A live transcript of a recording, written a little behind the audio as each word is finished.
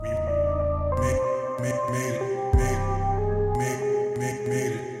Hey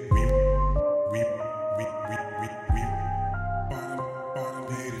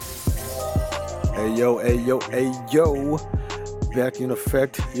yo, hey yo, hey yo. Back in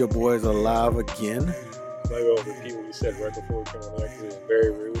effect. Your boys are live again. I'm not going to repeat what you said right before we came on because it was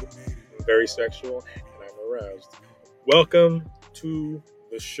very rude, very sexual, and I'm aroused. Welcome to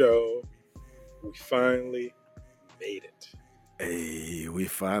the show. We finally made it. Hey, we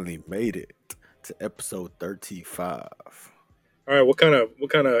finally made it to episode 35. All right, what kind of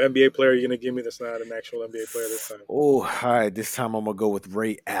NBA player are you gonna give me that's not an actual NBA player this time? Oh, all right. This time I'm gonna go with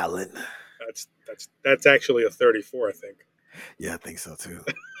Ray Allen. That's actually a 34, I think. Yeah, I think so too.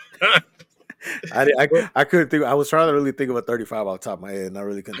 I couldn't think. I was trying to really think of a 35 off the top of my head, and I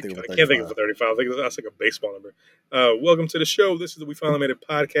really couldn't think of a 35. I can't think of a 35. I think that's like a baseball number. Welcome to the show. This is the We Finally Made It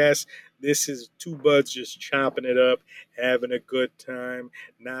podcast. This is two buds just chopping it up, having a good time.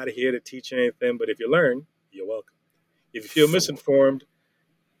 Not here to teach anything, but if you learn, you're welcome. If you feel misinformed,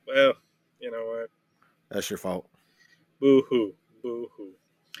 well, you know what? That's your fault. Boo-hoo. Boo-hoo.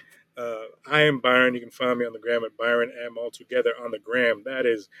 I am Byron. You can find me on the gram at Byron M. Altogether on the gram. That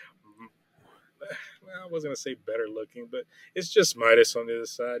is, well, I wasn't going to say better looking, but it's just Midas on the other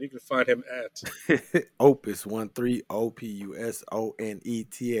side. You can find him at Opus13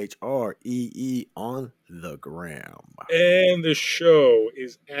 OPUSONETHREE on the gram. And the show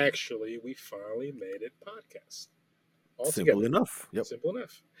is actually We Finally Made It podcast. Simple enough. Yep. Simple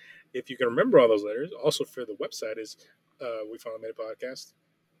enough. If you can remember all those letters, also for the website is We Finally Made It podcast.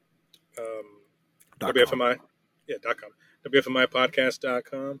 WFMI. .com.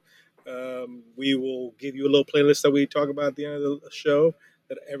 WFMIpodcast.com. We will give you a little playlist that we talk about at the end of the show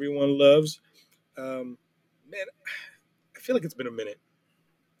that everyone loves. Man, I feel like it's been a minute.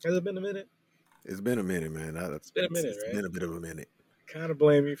 Has it been a minute? It's been a minute, man. It's been a minute, right? It's been a bit of a minute. Kind of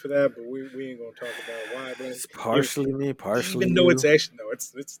blame you for that, but we ain't gonna talk about why. But it's partially me, partially even though it's actually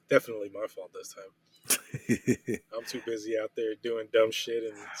it's definitely my fault this time. I'm too busy out there doing dumb shit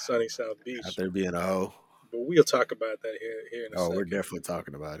in sunny South Beach. Out there being a hoe. But we'll talk about that here in a second. We're definitely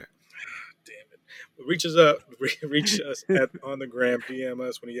talking about it. Damn it. But reach us on the gram, DM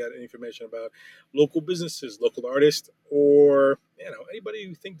us when you got any information about local businesses, local artists, or anybody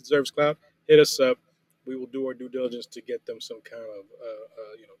you think deserves clout. Hit us up. We will do our due diligence to get them some kind of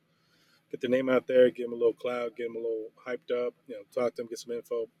get their name out there, give them a little clout, get them a little hyped up, talk to them, get some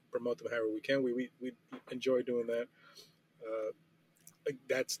info, promote them however we can. We enjoy doing that.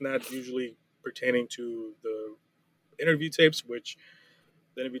 That's not usually pertaining to the interview tapes, which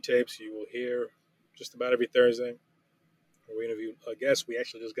the interview tapes you will hear just about every Thursday. We interview a guest. We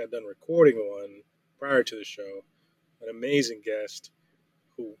actually just got done recording one prior to the show. An amazing guest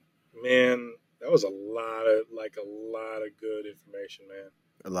who, man, that was a lot of good information, man.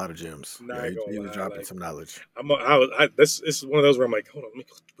 A lot of gems. He was dropping some knowledge. This is one of those where I'm like, hold on, we're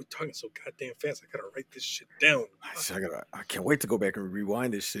talking so goddamn fast. I gotta write this shit down. I can't wait to go back and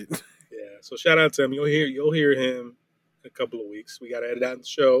rewind this shit. Yeah. So shout out to him. You'll hear him in a couple of weeks. We gotta edit out the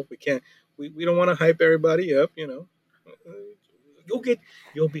show. We can't. We don't want to hype everybody up. You'll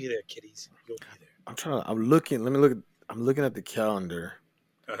be there, kiddies. You'll be there. I'm looking. Let me look. I'm looking at the calendar.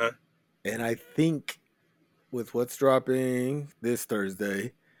 And I think with what's dropping this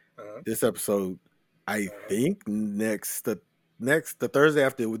Thursday, this episode, I think the Thursday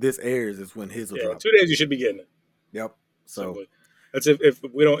after this airs is when his will drop. 2 days you should be getting it. Yep. So simply. That's if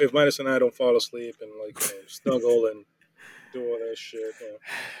Midas and I don't fall asleep and snuggle and do all that shit.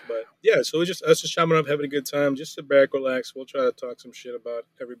 But yeah, so it's just us just chopping up, having a good time. Just sit back, relax. We'll try to talk some shit about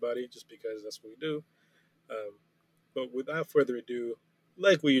everybody just because that's what we do. But without further ado,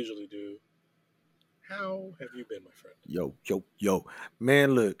 like we usually do, how have you been, my friend? Yo.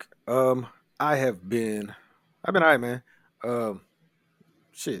 Man, look, I've been all right, man.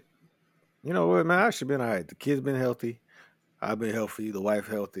 Shit. You know what, man? I've actually been all right. The kids been healthy. I've been healthy. The wife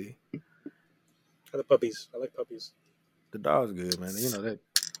healthy. How the puppies? I like puppies. The dog's good, man. That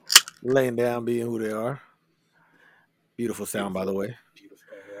laying down, being who they are. Beautiful sound, by the way. Beautiful.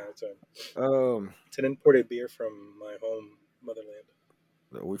 Yeah, it's an imported beer from my home motherland.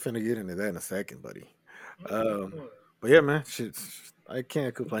 We finna get into that in a second, buddy. But yeah, man, shit, I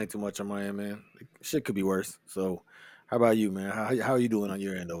can't complain too much on my end, man. Shit could be worse. So, how about you, man? How are you doing on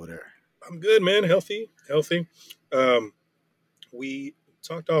your end over there? I'm good, man. Healthy. We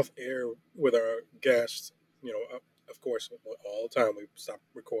talked off air with our guests. Of course, all the time we stopped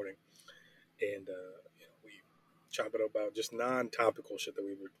recording, and we chop it about just non-topical shit that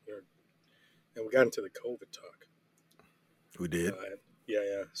we were, and we got into the COVID talk. We did.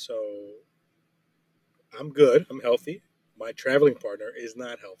 Yeah. So I'm good. I'm healthy. My traveling partner is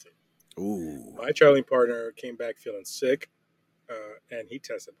not healthy. Ooh, My traveling partner came back feeling sick, and he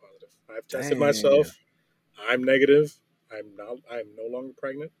tested positive. I've tested damn. myself. I'm negative. I'm not. I'm no longer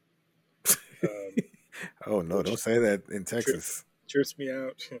pregnant, Oh no, don't which say that in tri- Texas. trips me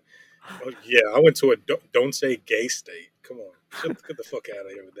out. Oh, yeah, I went to a don't say gay state. Come on, get the fuck out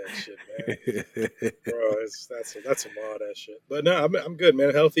of here with that shit, man. Bro, that's some wild ass shit. But no, I'm good,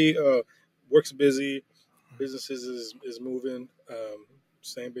 man. Healthy. Work's busy. Businesses is moving.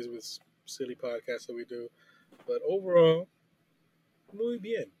 Same busy with silly podcasts that we do. But overall, muy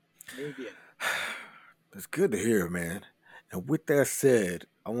bien, muy bien. That's good to hear, man. And with that said,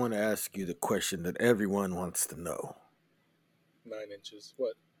 I want to ask you the question that everyone wants to know. 9 inches.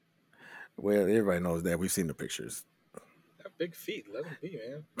 What? Well, everybody knows that. We've seen the pictures. Have big feet. Let them be,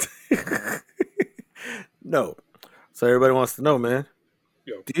 man. No. So everybody wants to know, man.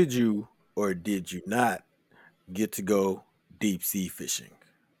 Yo, Did you or did you not get to go deep sea fishing?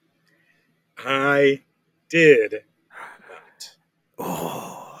 I did not.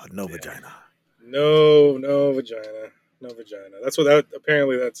 Oh, no Damn it. vagina. No vagina, no vagina. That's what that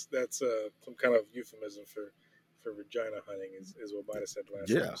apparently that's some kind of euphemism for vagina hunting is what Mida said last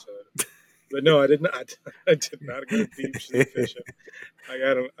Yeah. episode. But no, I did not. I did not go deep sea fishing. I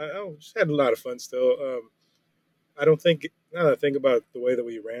just had a lot of fun still. I don't think now that I think about the way that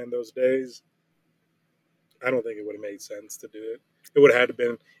we ran those days, I don't think it would have made sense to do it. It would have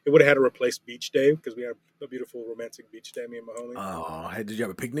had to replace beach day because we had a beautiful romantic beach day, me and my homie. Oh, hey, did you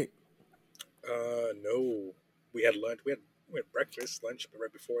have a picnic? No, we had lunch. We had breakfast, lunch, but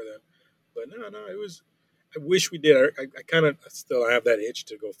right before that. But no, it was. I wish we did. I kind of still have that itch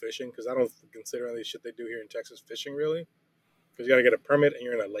to go fishing because I don't consider any shit they do here in Texas fishing really because you got to get a permit and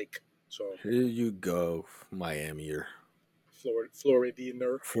you're in a lake. So Here you go, Miami or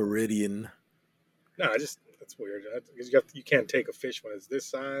Floridianer. Floridian. No, I just that's weird because you can't take a fish when it's this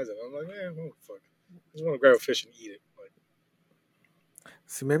size, and I'm like, man, oh, fuck. I just want to grab a fish and eat it. Like,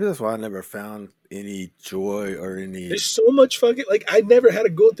 See, maybe that's why I never found any joy or any. there's so much fucking like I never had to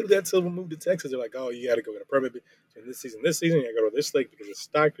go through that till we moved to Texas. They're like, oh, you got to go get a permit. So this season, you got to go to this lake because it's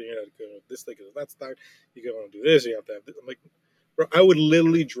stocked, and you got to go to this lake because it's not stocked. You got to do this, you have to have this. I'm like, bro, I would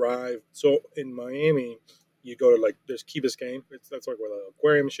literally drive. So in Miami, you go to like there's Key Biscayne. That's like where the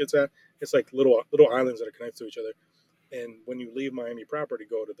aquarium shit's at. It's like little islands that are connected to each other. And when you leave Miami proper to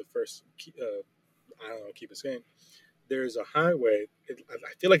go to the first island on Key Biscayne, there's a highway.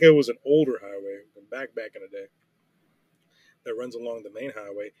 I feel like it was an older highway from back in the day that runs along the main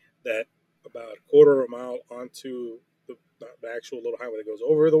highway that about a quarter of a mile onto the actual little highway that goes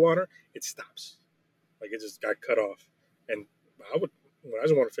over the water, it stops. Like it just got cut off. And I would, when I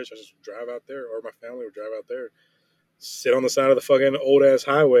just want to fish, I just drive out there, or my family would drive out there, sit on the side of the fucking old ass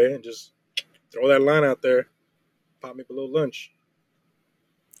highway, and just throw that line out there, pop me up a little lunch.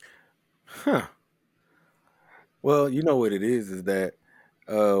 Huh. Well, you know what it is that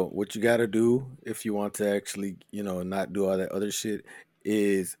what you got to do if you want to actually, not do all that other shit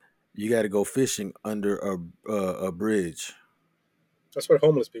is you got to go fishing under a bridge. That's what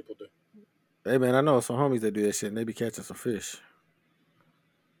homeless people do. Hey man, I know some homies that do that shit and they be catching some fish.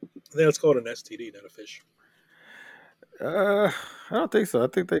 I think that's called an STD, not a fish. Uh, I don't think so. I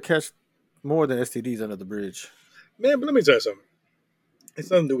think they catch more than STDs under the bridge. Man, but let me tell you something. It's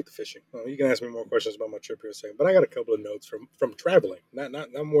nothing to do with the fishing. You can ask me more questions about my trip here in a second, but I got a couple of notes from traveling. Not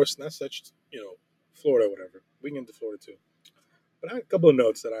more, not such Florida, whatever. We can get to Florida too. But I had a couple of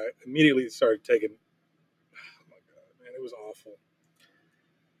notes that I immediately started taking. Oh my god, man, it was awful.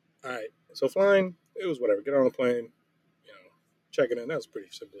 All right, so flying, it was whatever. Get on the plane, checking in. That was pretty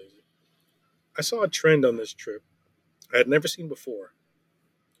simple, easy. I saw a trend on this trip I had never seen before.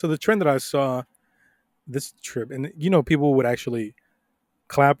 So the trend that I saw this trip, and people would actually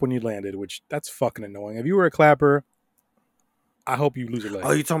clap when you landed, which that's fucking annoying. If you were a clapper, I hope you lose a Oh,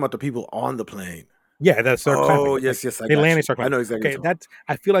 leg. you talking about the people on the plane? Yeah, that's they're Oh, clapping. Like yes, yes, I they got land and you. start I clapping. know exactly what Okay, you're talking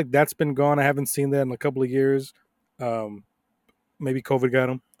that I feel like that's been gone. I haven't seen that in a couple of years. Maybe COVID got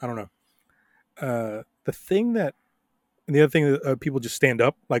them. I don't know. The thing that and the other thing that people just stand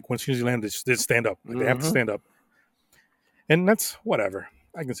up. Like when New Zealand, they stand up. Like they have to about. stand up, and that's whatever.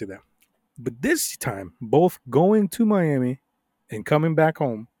 I can see that. But this time, both going to Miami and coming back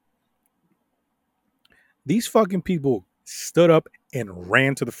home, these fucking people stood up and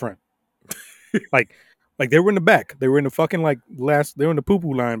ran to the front. like like they were in the back. They were in the fucking like last. They were in the poo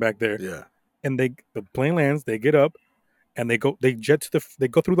poo line back there. Yeah. And the plane lands. They get up and they jet to they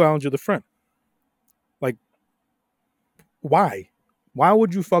go through the lounge of the front. Like why? Why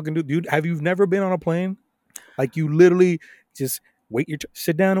would you fucking do? Dude, have you never been on a plane? Like you literally just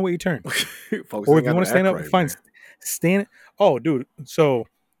sit down and wait your turn. Folks Or ain't if you got want to to stand act up, right, fine. man. Stand. Oh, dude. So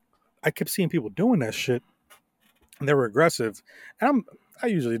I kept seeing people doing that shit, and they were aggressive. And I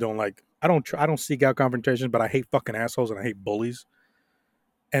usually don't like. I don't seek out confrontations, but I hate fucking assholes and I hate bullies.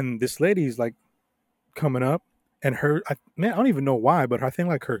 And this lady's like coming up, and man, I don't even know why, but I think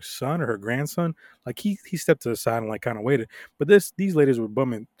like her son or her grandson, like he stepped to the side and like kind of waited. But these ladies were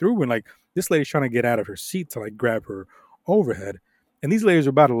bumming through, and like this lady's trying to get out of her seat to like grab her overhead, and these ladies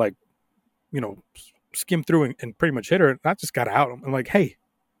are about to like, skim through and pretty much hit her. And I just got out. I'm like, hey,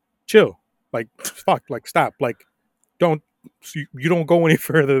 chill, like fuck, like stop, like don't. You don't go any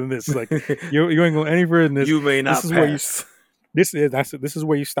further than this. Like you ain't going any further than this. You may not this is pass. This is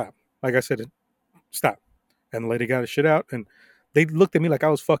where you stop. Like I said, stop. And the lady got her shit out, and they looked at me like I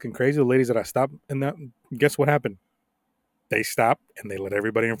was fucking crazy. The ladies that I stopped, and guess what happened? They stopped and they let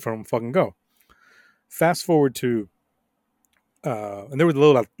everybody in front of them fucking go. Fast forward to, and there was a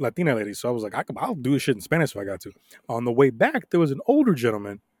little Latina lady, so I was like, I'll do this shit in Spanish if I got to. On the way back, there was an older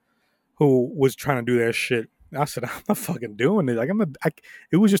gentleman who was trying to do that shit. I said, I'm not fucking doing it. Like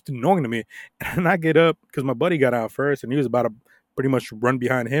it was just annoying to me. And I get up because my buddy got out first, and he was about to pretty much run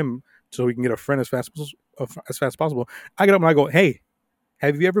behind him so he can get a friend as fast as possible. I get up and I go, hey,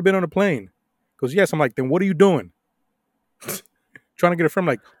 have you ever been on a plane? He goes, yes. I'm like, then what are you doing? Trying to get a friend.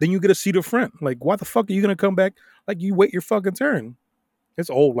 Like, then you get a seat up front. Like, why the fuck are you going to come back? Like, you wait your fucking turn. It's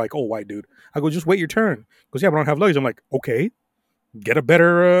old white dude. I go, just wait your turn. He goes, yeah, but I don't have luggage. I'm like, okay, get a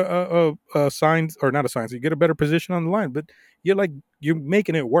better sign, or not a sign. So you get a better position on the line. But you're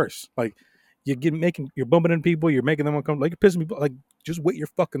making it worse. Like, you're bumping into people. You're making them uncomfortable. Like, you're pissing people. Like, just wait your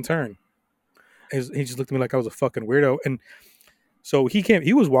fucking turn. He just looked at me like I was a fucking weirdo. And so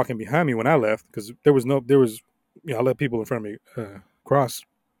he was walking behind me when I left, because I let people in front of me cross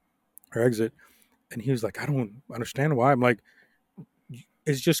or exit. And he was like, I don't understand why. I'm like,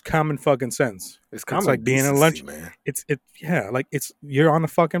 it's just common fucking sense. It's like being in lunch, man. You're on the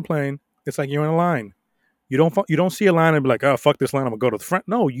fucking plane. It's like you're in a line. You don't see a line and be like, oh, fuck this line, I'm gonna go to the front.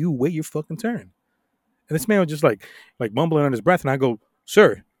 No, you wait your fucking turn. And this man was just like mumbling on his breath. And I go,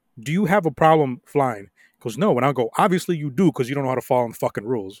 sir, do you have a problem flying? He goes, no. And I go, obviously you do, because you don't know how to follow the fucking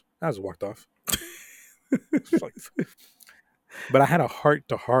rules. I just walked off. But I had a heart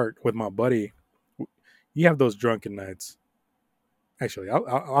to heart with my buddy. You have those drunken nights. Actually,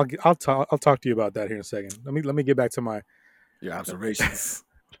 I'll talk to you about that here in a second. Let me get back to your observations.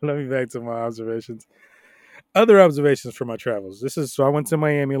 Let me back to my observations. Other observations from my travels. So I went to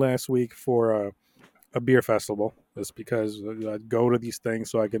Miami last week for a beer festival. That's because I go to these things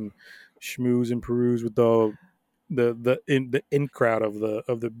so I can schmooze and peruse with the in crowd of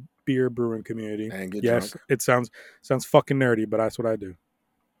the beer brewing community. And get yes, drunk. It sounds fucking nerdy, but that's what I do.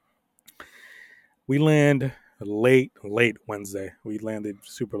 We land late Wednesday. We landed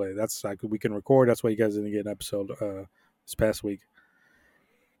super late. That's like we can record. That's why you guys didn't get an episode this past week.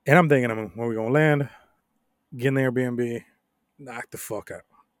 And I'm thinking, when we gonna land, get in the Airbnb, knock the fuck out,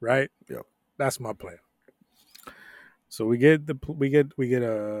 right? Yep. That's my plan. So we get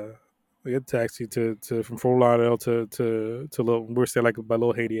a taxi to from Fort Lauderdale to little, we're staying like by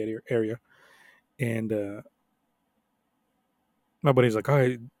Little Haiti area, and my buddy's like, all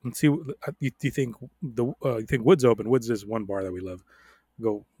right, let's see. Do you think you think Woods open? Woods is one bar that we love.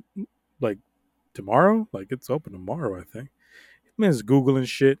 Go like tomorrow, like it's open tomorrow, I think. Man's Googling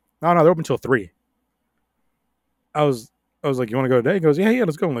shit. No, they're open till 3. I was like, you want to go today? He goes, yeah,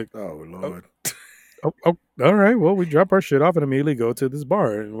 let's go. I'm like, oh Lord. Oh, all right. Well, we drop our shit off and immediately go to this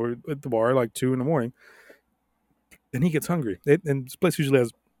bar, and we're at the bar like 2 a.m. And he gets hungry. And this place usually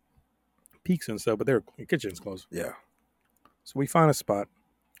has peaks and stuff, but their kitchen's closed. Yeah. So we find a spot.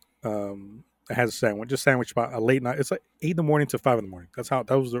 It has a sandwich spot, a late night. It's like 8 a.m. to 5 a.m.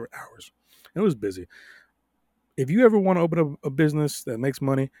 That was the hours. And it was busy. If you ever want to open up a business that makes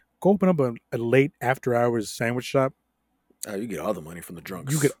money, go open up a late after hours sandwich shop. Oh, you get all the money from the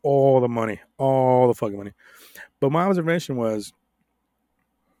drunks. You get all the money, all the fucking money. But my observation was,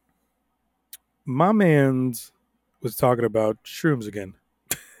 my man's was talking about shrooms again.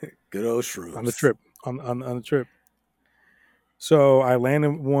 Good old shrooms. On the trip. On the trip. So I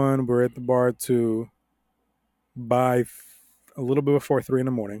landed 1. We're at the bar 2 by a little bit before 3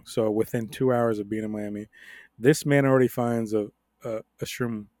 a.m. So within 2 hours of being in Miami, this man already finds a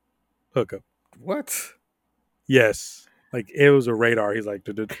shroom hookup. What? Yes. Like, it was a radar. He's like,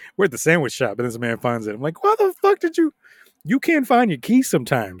 we're at the sandwich shop, and this man finds it. I'm like, why the fuck did you can't find your keys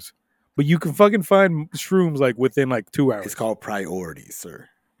sometimes, but you can fucking find shrooms like within like 2 hours. It's called priorities, sir.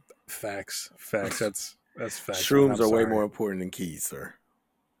 Facts. That's facts. Shrooms are way more important than keys, sir.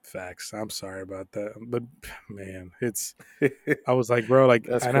 Facts. I'm sorry about that, but man, I was like, bro, like,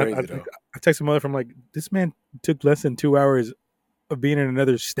 that's crazy. I texted my mother from like, this man took less than 2 hours of being in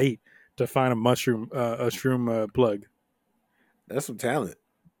another state to find a shroom plug. That's some talent.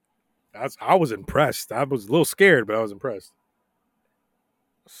 I was impressed. I was a little scared, but I was impressed.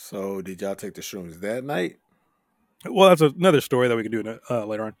 So, did y'all take the shrooms that night? Well, that's another story that we can do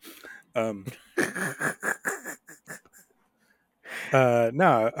later on.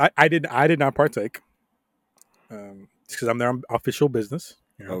 No, I did not partake. Because I'm there on official business.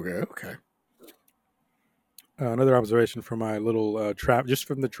 You know? Okay. Another observation from my little just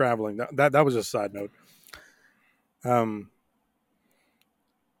from the traveling. That was a side note.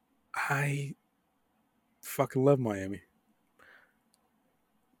 I fucking love Miami.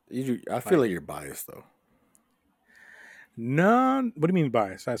 I feel like you're biased though. No, what do you mean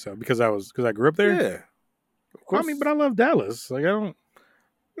biased? Because I grew up there. Yeah, of course. I mean, but I love Dallas. Like I don't.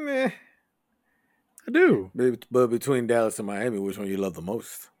 Meh. I do. But between Dallas and Miami, which one you love the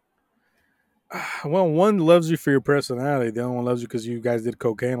most? Well, one loves you for your personality. The other one loves you because you guys did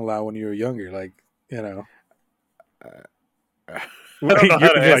cocaine a lot when you were younger. Like, you know. I don't know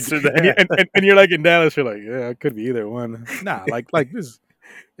how to answer that. And you're like in Dallas. You're like, yeah, it could be either one. Nah, like this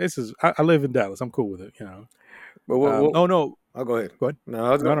is. I live in Dallas. I'm cool with it. You know. But oh no. I'll go ahead. Go ahead. No,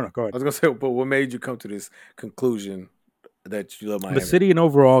 Go ahead. I was gonna say, but what made you come to this conclusion that you love Miami? The city and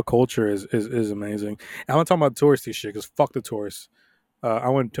overall culture is amazing. And I'm not talking about touristy shit because fuck the tourists. I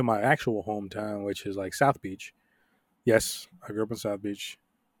went to my actual hometown, which is like South Beach. Yes, I grew up in South Beach.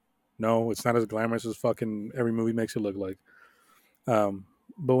 No, it's not as glamorous as fucking every movie makes it look like.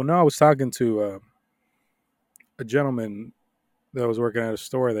 But when I was talking to a gentleman that was working at a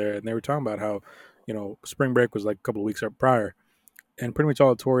store there, and they were talking about how, you know, spring break was like a couple of weeks prior, and pretty much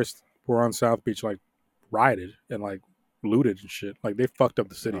all the tourists were on South Beach, like rioted and like looted and shit. Like they fucked up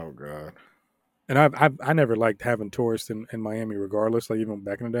the city. Oh god. And I never liked having tourists in Miami, regardless. Like even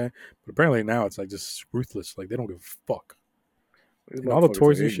back in the day, but apparently now it's like just ruthless. Like they don't give a fuck. And all the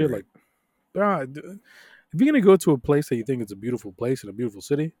touristy shit, like, if you're gonna go to a place that you think it's a beautiful place and a beautiful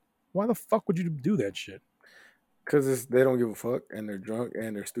city, why the fuck would you do that shit? Because they don't give a fuck, and they're drunk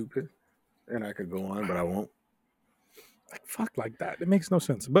and they're stupid. And I could go on, but I won't. Like fuck, like that. It makes no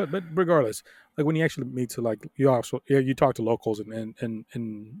sense. But regardless, like when you actually meet to like you talk to locals and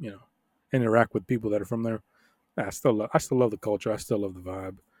you know, interact with people that are from there. I still love the culture. I still love the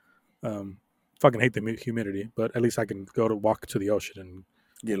vibe. Fucking hate the humidity, but at least I can go to walk to the ocean and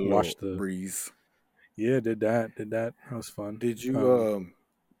get a watch the breeze. Yeah, did that. That was fun. Did you go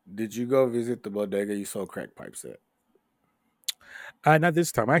visit the bodega you saw crack pipes at? Not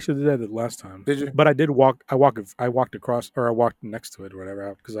this time. I actually did that the last time. Did you? But I did walk. I walked across, or I walked next to it, or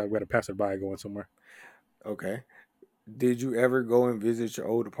whatever, because I had to pass it by going somewhere. Okay. Did you ever go and visit your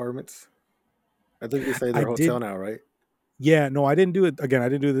old apartments? I think you say they're hotel now, right? Yeah, no, I didn't do it again. I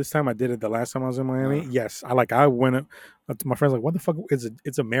didn't do it this time. I did it the last time I was in Miami. Yes, I went up to my friends like, "What the fuck?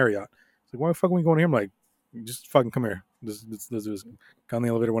 It's a Marriott." It's like, "Why the fuck are we going here?" I'm like, "Just fucking come here. Let's got on the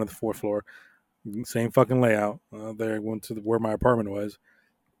elevator, went to the 4th floor, same fucking layout." There, went to where my apartment was,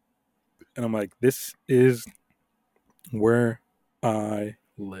 and I'm like, "This is where I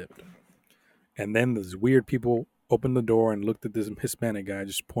lived." And then these weird people opened the door and looked at this Hispanic guy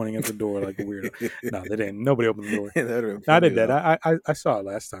just pointing at the door like a weirdo. No, they didn't. Nobody opened the door. I did that. I saw it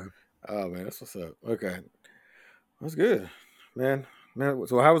last time. Oh man, that's what's up. Okay, that's good, man.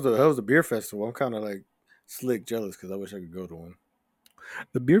 So how was the beer festival? I'm kind of like slick jealous because I wish I could go to one.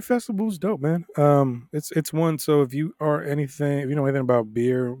 The beer festival is dope, man. It's one. So if you know anything about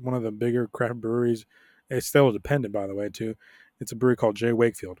beer, one of the bigger craft breweries, it's still independent, by the way, too. It's a brewery called J.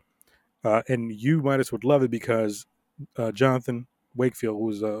 Wakefield. And you might as well love it because Jonathan Wakefield,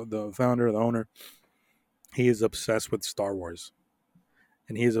 who's the founder, the owner, he is obsessed with Star Wars,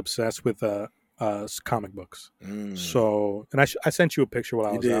 and he is obsessed with comic books. So, and I sent you a picture while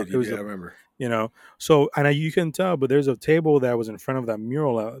I was out. I remember. You know, so and you can tell, but there's a table that was in front of that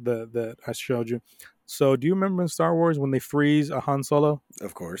mural that I showed you. So, do you remember in Star Wars when they freeze a Han Solo?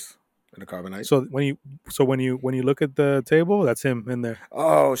 Of course. In the carbonite. So when you look at the table, that's him in there.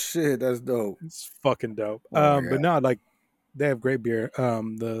 Oh shit, that's dope. It's fucking dope. But no, like they have great beer.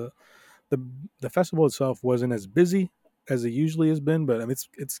 The festival itself wasn't as busy as it usually has been, but I mean,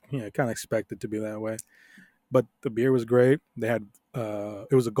 it's kind of expected to be that way. But the beer was great. They had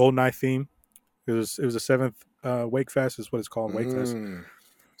it was a GoldenEye theme. It was a 7th Wake Fest is what it's called, Wake Fest.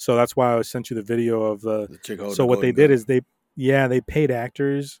 So that's why I sent you the video of the so what they did is they paid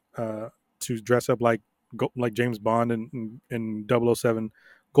actors to dress up like James Bond in 007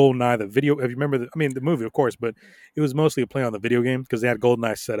 GoldenEye. The video, if you remember, the movie, of course, but it was mostly a play on the video game because they had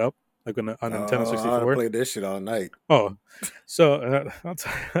GoldenEye set up like on Nintendo I 64. played this shit all night. Oh, so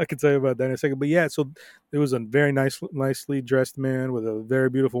I can tell you about that in a second. But yeah, so there was a very nicely dressed man with a very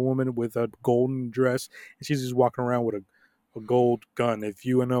beautiful woman with a golden dress, and she's just walking around with a gold gun. If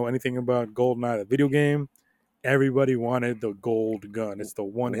you know anything about GoldenEye, the video game, everybody wanted the gold gun. It's the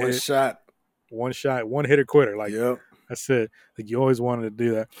One shot, one shot, one hitter quitter. Like yep. that's it. Like you always wanted to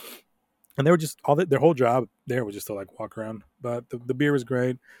do that. And they were just their whole job there was just to like walk around. But the beer was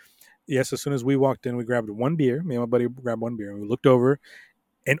great. Yes, as soon as we walked in, we grabbed one beer. Me and my buddy grabbed one beer, and we looked over.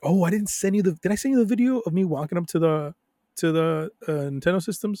 And I didn't send you the. Did I send you the video of me walking up to the Nintendo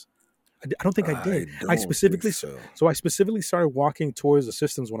systems? I don't think I did. I don't think specifically so I specifically started walking towards the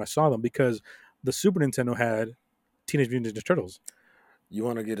systems when I saw them because the Super Nintendo had Teenage Mutant Ninja Turtles. You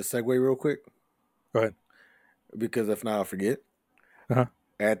want to get a segue real quick? Go ahead. Because if not, I'll forget. Uh-huh.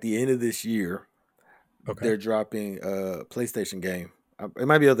 At the end of this year, they're dropping a PlayStation game. It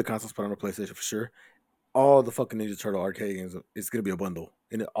might be other consoles, but on the PlayStation for sure. All the fucking Ninja Turtle arcade games. It's gonna be a bundle,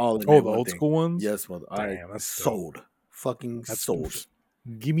 and all in the old school ones. Yes, mother. Damn, that's sold. Dope. Fucking that's sold.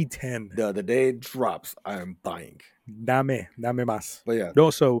 Give me 10. The day it drops, I am buying. Dame más. But yeah,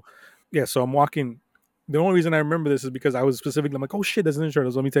 no. So I'm walking. The only reason I remember this is because I was specifically, I'm like, oh shit, there's Ninja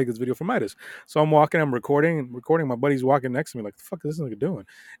Turtles. Let me take this video for Midas. So I'm walking, I'm recording. My buddy's walking next to me, like, the fuck is this nigga doing?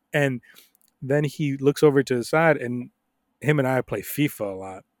 And then he looks over to the side, and him and I play FIFA a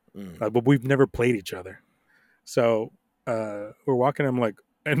lot, but we've never played each other. So we're walking. I'm like,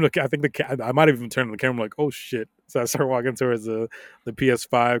 and look, I think I might have even turned on the camera. I'm like, oh shit! So I start walking towards the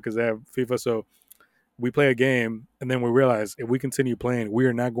PS5 because they have FIFA. So we play a game, and then we realize if we continue playing, we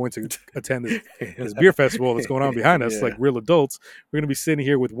are not going to attend this beer festival that's going on behind us. Like real adults, we're going to be sitting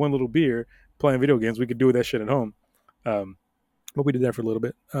here with one little beer playing video games. We could do that shit at home. But we did that for a little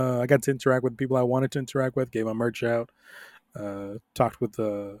bit. I got to interact with people I wanted to interact with, gave my merch out, talked with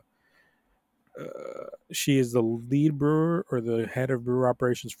she is the lead brewer or the head of brewer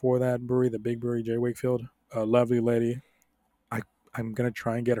operations for that brewery, the big brewery, J. Wakefield. A lovely lady. I'm going to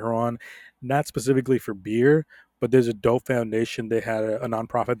try and get her on, not specifically for beer, but there's a dope foundation. They had a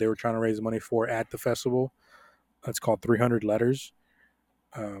nonprofit they were trying to raise money for at the festival. It's called 300 Letters.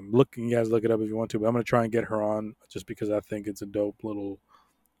 You guys look it up if you want to, but I'm going to try and get her on just because I think it's a dope little,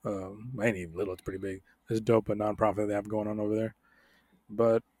 ain't even little, it's pretty big. It's dope a nonprofit they have going on over there.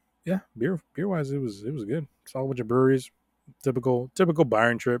 But yeah, beer wise, it was good. Saw a bunch of breweries. Typical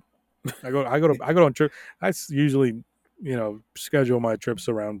Byron trip. I go on trip. I usually, schedule my trips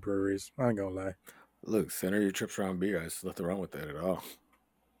around breweries. I ain't gonna lie. Look, center your trips around beer. There's nothing wrong with that at all.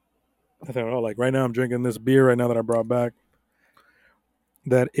 Nothing at all. Like right now, I'm drinking this beer right now that I brought back.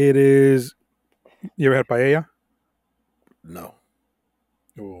 That it is. You ever had paella? No.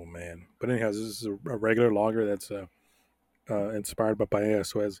 Oh man! But anyhow, this is a regular lager that's inspired by paella,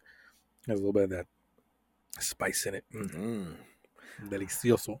 so has a little bit of that spice in it.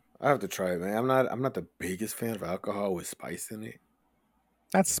 Delicioso. I have to try it, man. I'm not the biggest fan of alcohol with spice in it.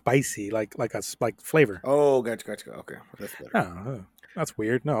 Not spicy, like flavor. Oh, gotcha. Okay, that's better. Oh, that's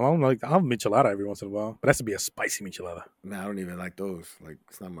weird. No, I'll have michelada every once in a while, but it has to be a spicy michelada. Man, I don't even like those. Like,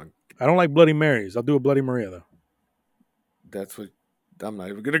 it's not my. I don't like Bloody Marys. I'll do a Bloody Maria though. That's what. I'm not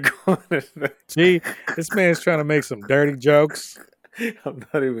even gonna go on it. See, this man's trying to make some dirty jokes. I'm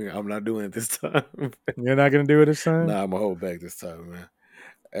not doing it this time. You're not gonna do it this time? Nah, I'm gonna hold back this time, man.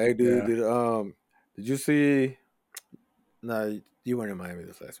 Hey, dude, did you see? Nah, you weren't in Miami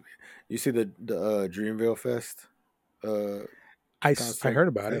this last week. You see the Dreamville Fest? I heard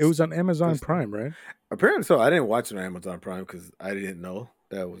about it. It was on Amazon Prime, right? Apparently so. I didn't watch it on Amazon Prime because I didn't know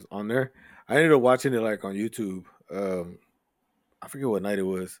that was on there. I ended up watching it like on YouTube. I forget what night it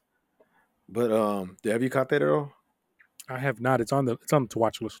was, but have you caught that at all? I have not. It's on the to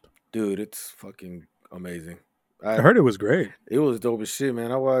watch list. Dude, it's fucking amazing. I heard it was great. It was dope as shit,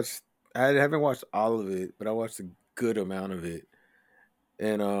 man. I haven't watched all of it, but I watched a good amount of it,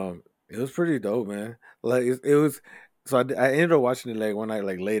 and it was pretty dope, man. Like it was. So I ended up watching it like one night,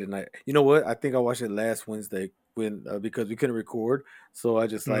 like late at night. You know what? I think I watched it last Wednesday when because we couldn't record. So I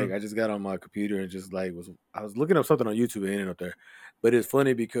just I just got on my computer and just I was looking up something on YouTube and ended up there. But it's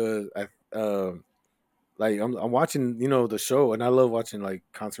funny because I'm watching the show and I love watching like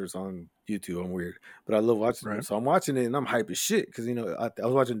concerts on YouTube. I'm weird, but I love watching them. So I'm watching it and I'm hype as shit because I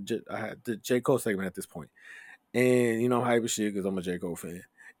was watching I had the J. Cole segment at this point, and I'm hype as shit because I'm a J. Cole fan.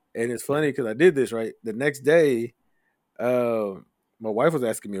 And it's funny because I did this right the next day. My wife was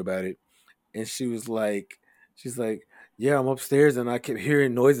asking me about it, and she's like, Yeah, I'm upstairs and I kept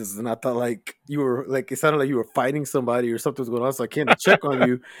hearing noises and I thought like you were like it sounded like you were fighting somebody or something was going on. So I came to check on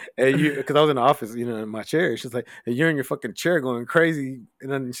you and you because I was in the office, in my chair. She's like, and you're in your fucking chair going crazy.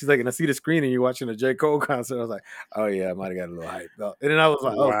 And then she's like, and I see the screen and you're watching a J. Cole concert. I was like, oh yeah, I might have got a little hyped. And then I was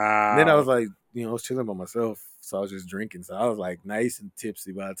like, oh, and then I was Wow. like, I was chilling by myself. So I was just drinking. So I was like nice and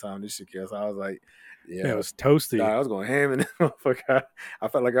tipsy by the time this shit came. So I was like, Man, it yeah, was toasty. I was going ham and motherfucker. I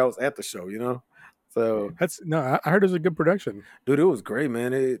felt like I was at the show. So That's no, I heard it was a good production. dude, it was great,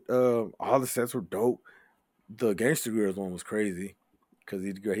 man. It all the sets were dope. The Gangster Girls one was crazy because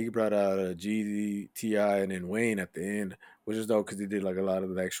he brought out Jeezy, Ti, and then Wayne at the end, which is dope because he did like a lot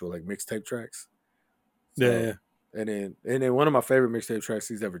of the actual like mixtape tracks. Yeah, So yeah. and then one of my favorite mixtape tracks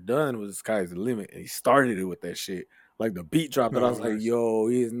he's ever done was "Sky's the Limit," and he started it with that shit. Like the beat dropped, and I No, was like, nice. "Yo,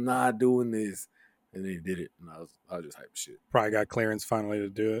 he is not doing this," and then he did it, and I was just hype as shit. Probably got clearance finally to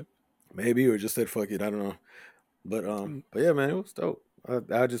do it. Maybe or just said fuck it, I don't know. But yeah, man, it was dope.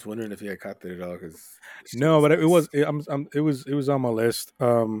 I was just wondering if he had caught that at all because shit No, was but it nice. was it was on my list.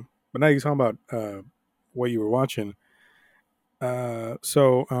 But now you're talking about what you were watching.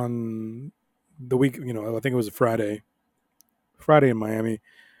 So on the week, I think it was a Friday in Miami.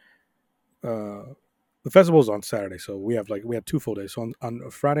 Uh, the festival's on Saturday, so we had 2 full days. So on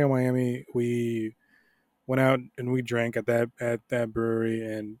Friday in Miami, we went out and we drank at that brewery,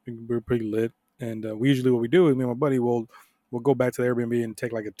 and we were pretty lit. And we usually what we do is me and my buddy we'll go back to the Airbnb and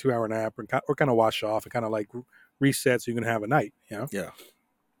take like a 2 hour nap or kind of wash off and kind of like reset so you can have a night. Yeah.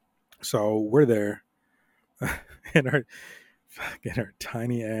 So we're there in our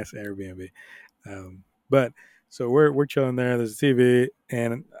tiny ass Airbnb, but so we're chilling there. There's a TV,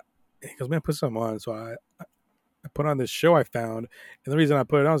 and he goes, "Man, put something on." So I put on this show I found, and the reason I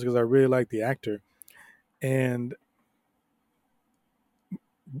put it on is because I really like the actor, and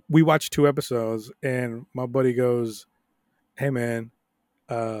we watched 2 episodes, and my buddy goes, "Hey man,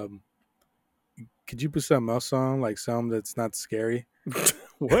 um, could you put something else on, like something that's not scary?"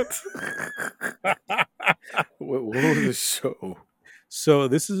 What? What was the show? So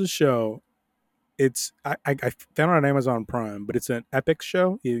this is a show. I found it on Amazon Prime, but it's an epic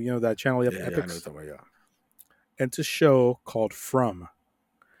show. You know that channel, Yeah, I know what Epics. you're talking about. And it's a show called From.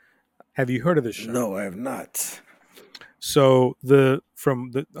 Have you heard of this Yeah. show? No, I have not. So I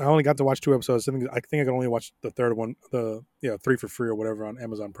only got to watch 2 episodes. I think I can only watch the third one, the 3 for free or whatever on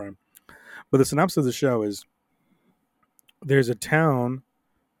Amazon Prime. But the synopsis of the show is there's a town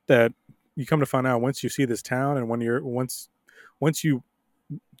that you come to find out once you see this town, and once you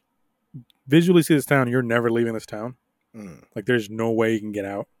visually see this town, you're never leaving this town. Like there's no way you can get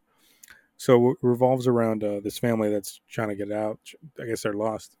out. So it revolves around this family that's trying to get out. I guess they're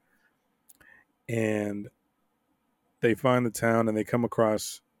lost, and they find the town and they come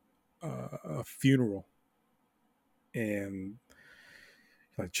across a funeral, and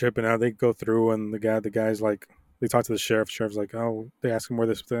like tripping out. They go through, and the guy's like, they talk to the sheriff. The sheriff's like, oh, they ask him where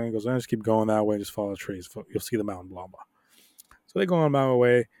this thing goes. Just keep going that way, just follow the trees. You'll see the mountain, blah blah. So they go on about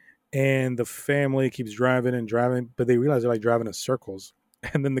way, and the family keeps driving and driving, but they realize they're like driving in circles.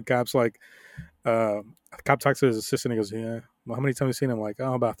 And then the cop's like, the cop talks to his assistant. He goes, "Yeah, well, how many times have you seen him?" Like,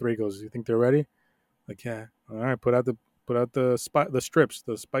 "Oh, about 3." He goes, "You think they're ready?" Like, "Yeah." All right, put out the strips,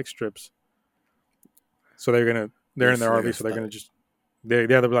 the spike strips. So they're in their They RV, got so they're gonna stopped. just they're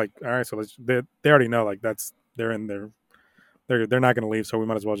like, all right, so they already know like they're in there. They're not gonna leave, so we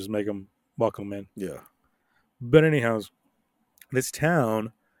might as well just make them welcome them in. Yeah. But anyhow, this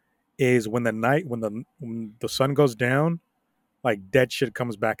town is when the sun goes down, like dead shit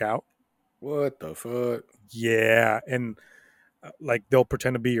comes back out. What the fuck? Yeah, and like they'll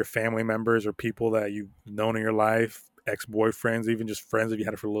pretend to be your family members or people that you've known in your life, ex-boyfriends, even just friends if you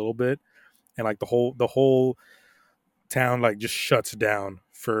had it for a little bit. And like the whole town like just shuts down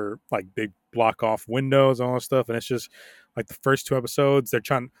for like they block off windows and all that stuff. And it's just like the first 2 episodes they're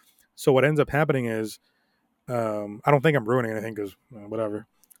trying. So what ends up happening is I don't think I'm ruining anything because whatever.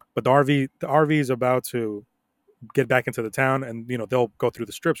 But the RV is about to get back into the town, and they'll go through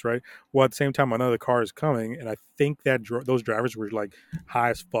the strips, right? Well, at the same time, another car is coming, and I think that those drivers were like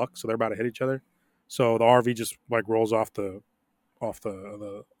high as fuck, so they're about to hit each other. So the RV just like rolls off the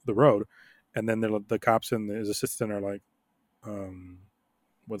road, and then the cops and his assistant are like,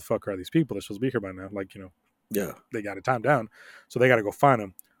 "What the fuck are these people? They're supposed to be here by now." Like Yeah. they got to time down, so they got to go find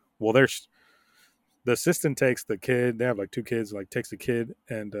them. Well, there's the assistant takes the kid. They have like 2 kids. Like takes the kid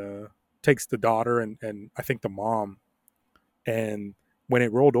and takes the daughter and I think the mom. And when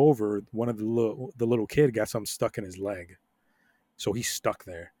it rolled over, one of the little kid got something stuck in his leg, so he's stuck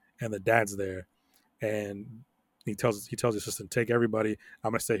there, and the dad's there, and he tells the assistant, take everybody. I'm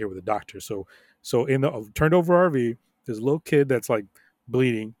gonna stay here with the doctor. So in the turned over RV, There's a little kid that's like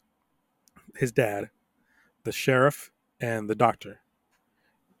bleeding. His dad, the sheriff, and the doctor.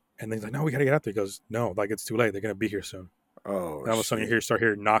 And then he's like, "No, we gotta get out there." He goes, "No, like it's too late. They're gonna be here soon." Oh And all of a sudden, shit! start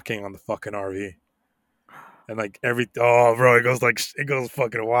hearing knocking on the fucking RV, and like oh bro, it goes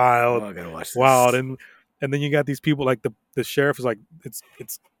fucking Oh, wild, I gotta watch wild, this. and then you got these people like the sheriff is like it's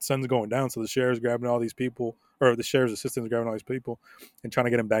sun's going down, so the sheriff's grabbing all these people, or the sheriff's assistant is grabbing all these people, and trying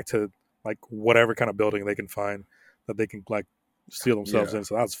to get them back to like whatever kind of building they can find that they can like steal themselves Yeah. in.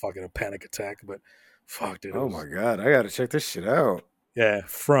 So that was fucking a panic attack, but fuck, dude, it Oh was my god, I gotta check this shit out. yeah.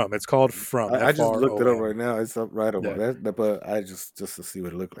 It's called From I just looked it up FROM. right now. It's up right on my Yeah, but I just to see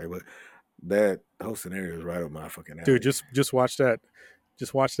what it looked like. But that whole scenario is right up my fucking dude, alley. just watch that.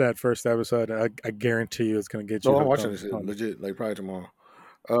 Just watch that first episode. I guarantee you, it's gonna get you No, I'm hooked watching on. this shit legit, like probably tomorrow.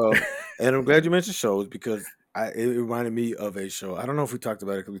 And I'm glad you mentioned shows because it reminded me of a show. I don't know if we talked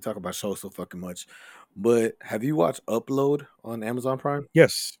about it because we talk about shows so fucking much. But have you watched Upload on Amazon Prime?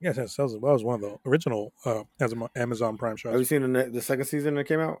 Yes. That was one of the original Amazon Prime Have you shows. seen the second season that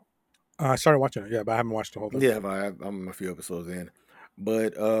came out? I started watching it, yeah, but I haven't watched the whole thing. Yeah, I'm a few episodes in,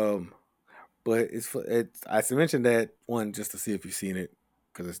 but it's I mentioned that one just to see if you've seen it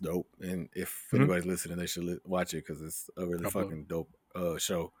because it's dope, and if Mm-hmm. anybody's listening, they should watch it because it's a really Upload. fucking dope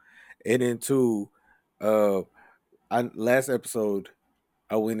show. And then two, uh, last episode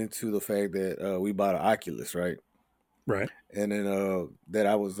I went into the fact that we bought an Oculus, right? Right. And then that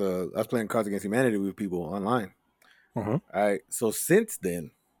I was playing Cards Against Humanity with people online. Uh-huh. All right, so since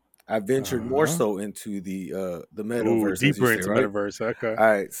then I ventured more Uh-huh. so into the Ooh, metaverse, as you deeper say, into right? MetaVerse. Okay. All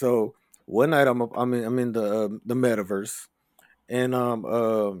right, so one night I'm in the metaverse, and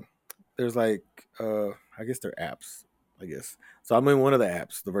there's like I guess they're apps, I guess. So I'm in one of the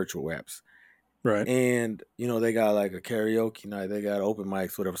apps, the virtual apps, Right. and they got like a karaoke night, they got open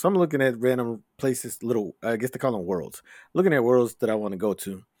mics, whatever. So I'm looking at random places, little I guess they call them worlds, looking at worlds that I want to go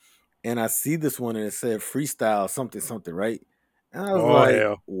to, and I see this one and it said freestyle something something, right? And I was Oh like,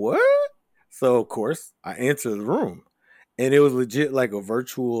 hell. what? So of course I entered the room, and it was legit like a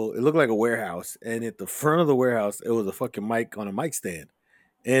virtual. It looked like a warehouse, and at the front of the warehouse, it was a fucking mic on a mic stand,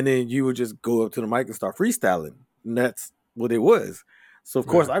 and then you would just go up to the mic and start freestyling, and that's what it was. So of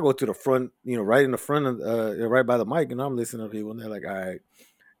course Yeah. I go to the front, right in the front of, right by the mic, and I'm listening to people, and they're like, all right.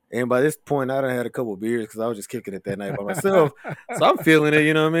 And by this point, I done had a couple of beers because I was just kicking it that night by myself. So I'm feeling it,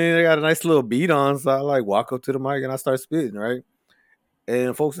 you know what I mean? They got a nice little beat on, so I like walk up to the mic and I start spitting, right?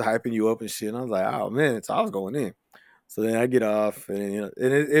 And folks are hyping you up and shit. And I was like, oh man, so I was going in. So then I get off, and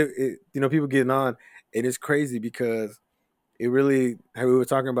and people getting on, and it's crazy because it really, how we were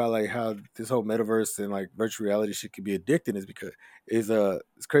talking about like how this whole metaverse and like virtual reality shit could be addicting is because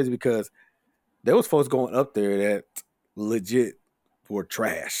it's crazy because there was folks going up there that legit were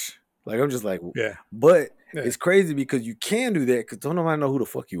trash. Like I'm just like, Yeah. but Yeah. it's crazy because you can do that because don't nobody know who the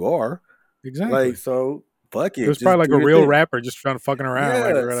fuck you are. Like Exactly. so, fuck It it, was just probably like do a your real thing. rapper just trying to fucking around,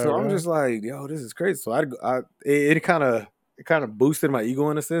 like Yeah, so I'm whatever. just like, yo, this is crazy. So it kind of boosted my ego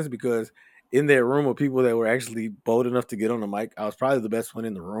in a sense because in that room of people that were actually bold enough to get on the mic, I was probably the best one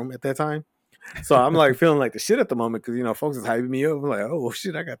in the room at that time. So I'm like feeling like the shit at the moment because folks is hyping me up. I'm like, oh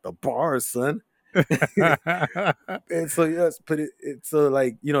shit, I got the bars, son. And so yes, but it's so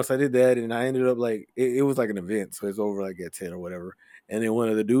like so I did that, and I ended up like it was like an event, so it's over like at 10 or whatever. And then one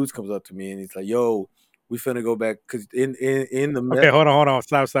of the dudes comes up to me and he's like, "Yo, we finna go back because in the Okay, hold on,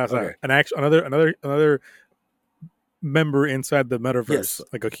 stop. okay, An actual another member inside the yes, metaverse,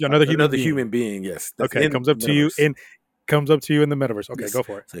 like another human another being. human being, yes, that's Okay, in the metaverse. comes up to you in the metaverse. Okay, Yes. go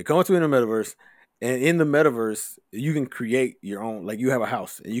for it. So you come to in the metaverse, and in the metaverse, you can create your own. Like you have a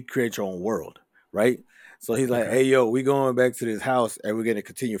house, and you create your own world, right? So he's like, Okay. "Hey, yo, we going back to this house, and we're gonna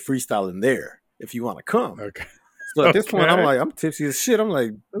continue freestyling there if you want to come." Okay. So at this point, Okay. I'm tipsy as shit. I'm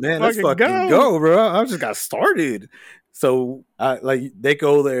like, Let's man, let's fucking fucking go. go, bro. I just got started. So I like they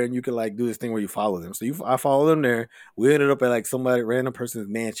go there and you can like do this thing where you follow them. So I follow them there. We ended up at like somebody random person's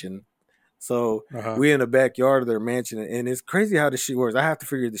mansion. So Uh-huh. we in the backyard of their mansion, and it's crazy how this shit works. I have to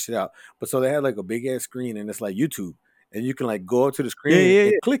figure this shit out. But so they had like a big ass screen, and it's like YouTube, and you can like go up to the screen Yeah.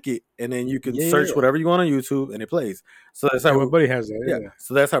 and click it, and then you can search Yeah. whatever you want on YouTube, and it plays. So that's Yeah, my how buddy has that. yeah. Yeah.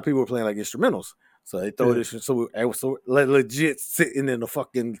 So that's how people were playing like instrumentals. So they throw Yeah. this. So legit sitting in a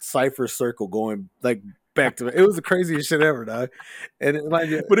fucking cipher circle, going like back to it was the craziest shit ever, dog. And like,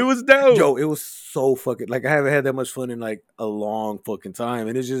 But it was dope. yo, it was so fucking like I haven't had that much fun in like a long fucking time,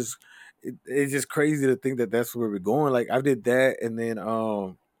 and it's just crazy to think that that's where we're going. Like I did that, and then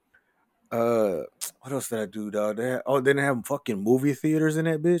what else did I do, dog? Then they have fucking movie theaters in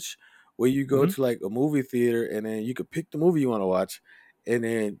that bitch where you go Mm-hmm. to like a movie theater and then you could pick the movie you want to watch, and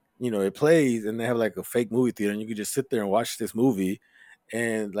then it plays, and they have like a fake movie theater, and you can just sit there and watch this movie.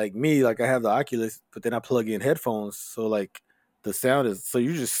 And like me, like I have the Oculus, but then I plug in headphones, so like the sound is so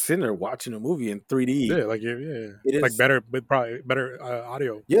you're just sitting there watching a movie in 3D. Yeah, like yeah, It like is, better, but probably better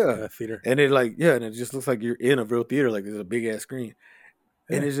audio yeah, theater. and it just looks like you're in a real theater, like there's a big ass screen,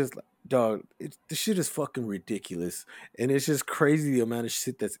 and Yeah, it's just like, dog, the shit is fucking ridiculous, and it's just crazy the amount of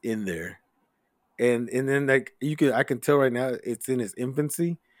shit that's in there. And then like I can tell right now it's in its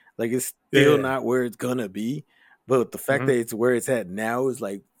infancy. Like it's still yeah. not where it's gonna be. But the fact Mm-hmm. that it's where it's at now is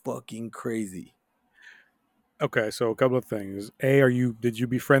like fucking crazy. Okay, so a couple of things. Did you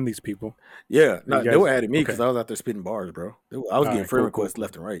befriend these people? Yeah. Are you No, they were guys adding me because okay? I was out there spitting bars, bro. I was All getting right, friend cool, cool, requests cool.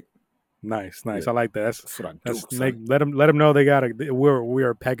 left and right. Nice, Yeah. nice. I like that. That's what I do, That's son. let them know they got a we're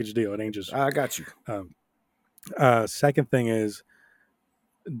a package deal. It ain't just. I got you. Um, second thing is,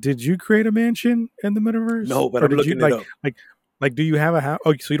 did you create a mansion in the metaverse, No, but or I'm did you looking it up. like do you have a house?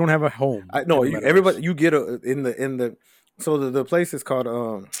 Oh, so you don't have a home I in no, the everybody metaverse? you get a in the so the place is called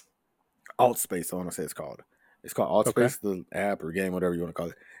Alt Space. I want to say it's called. It's called Alt Okay, Space, the app or game, whatever you want to call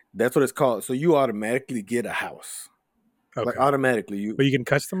it. That's what it's called. So you automatically get a house, like okay, automatically. You but you can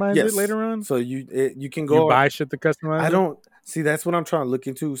customize it yes. later on. So you can You go. buy shit to I customize it. don't see. That's what I'm trying to look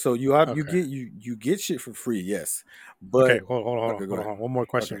into. So Okay, you get shit for free, yes. okay. But okay, go Hold ahead. on. One more Okay,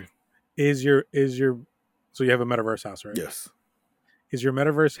 question. Is your so you have a metaverse house, right? yes. Is your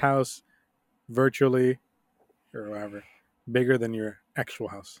metaverse house virtually or whatever bigger than your actual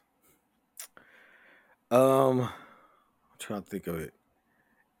house? I'm trying to think of it.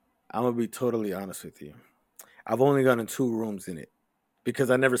 I'm gonna be totally honest with you. I've only gone in 2 rooms in it because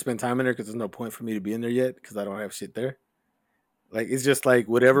I never spent time in there because there's no point for me to be in there yet because I don't have shit there. Like it's just like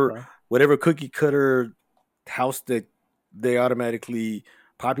Okay, whatever cookie cutter house that they automatically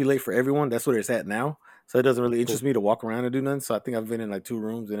populate for everyone. That's where it's at now. So it doesn't really cool. interest me to walk around and do nothing. So I think I've been in like 2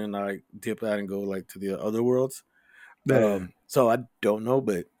 rooms and then I like dip out and go like to the other worlds. Yeah. So I don't know,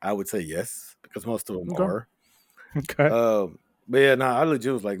 but I would say yes because most of them Okay. are. Okay. But yeah, I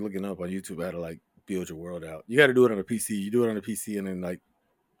legit was like looking up on YouTube how to like build your world out. You got to do it on a PC. You do it on a PC and then like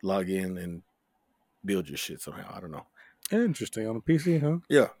log in and build your shit somehow. I don't know. Interesting on the PC, huh?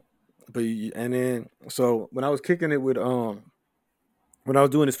 Yeah, but and then so when I was kicking it with when I was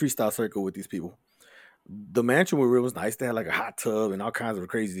doing this freestyle circle with these people, the mansion we were in was nice. They had like a hot tub and all kinds of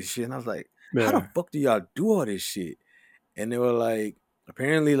crazy shit. And I was like, how the Yeah. fuck do y'all do all this shit? And they were like,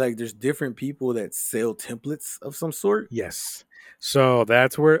 apparently like there's different people that sell templates of some sort. Yes. So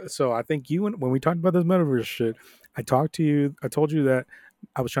that's where. So I think you when we talked about this metaverse shit, I talked to you. I told you that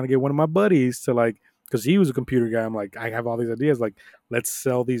I was trying to get one of my buddies to like because he was a computer guy. I'm like, I have all these ideas. Like, let's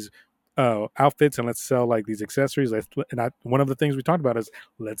sell these outfits and let's sell like these accessories. One of the things we talked about is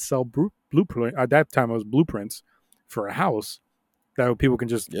let's sell blueprint. At that time, it was blueprints for a house that people can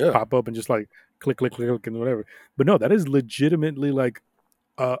just Yeah. pop up and just like click, click, click, click, and whatever. But no, that is legitimately like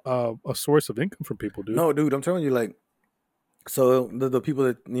a source of income for people, dude. No, dude, I'm telling you, like, so the people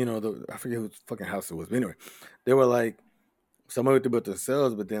that I forget whose fucking house it was, but anyway, they were like, some of it about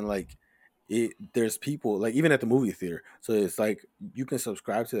themselves, but then like there's people like even at the movie theater, so it's like you can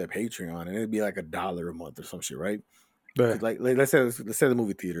subscribe to their Patreon and it'd be like $1 a month or some shit, right? Because But like let's say the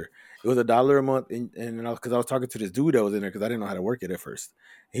movie theater, it was $1 a month, and because I was talking to this dude that was in there because I didn't know how to work it at first.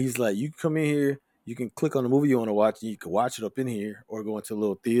 He's like, you can come in here, you can click on the movie you want to watch, and you can watch it up in here, or go into a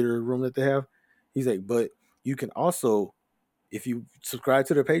little theater room that they have. He's like, but you can also, if you subscribe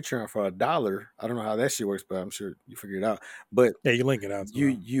to their Patreon for $1, I don't know how that shit works, but I'm sure you figure it out. But yeah, you link it out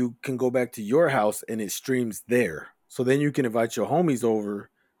somehow. you can go back to your house and it streams there. So then you can invite your homies over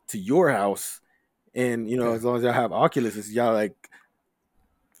to your house, and Yeah. as long as y'all have Oculuses, y'all like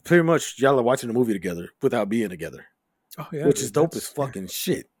pretty much y'all are watching a movie together without being together, Oh yeah, which is dude. dope as That's yeah. fucking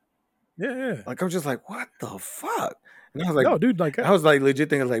shit. Yeah, yeah. Like I'm just like, what the fuck? And No, dude. Like, I was like legit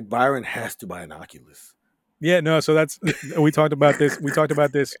thinking like Byron has to buy an Oculus. yeah, no. So that's we talked about this. We talked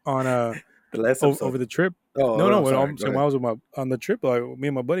about this on The last over episode. the trip. Oh, No, no. I'm When sorry. Go when ahead. I was with on the trip, like me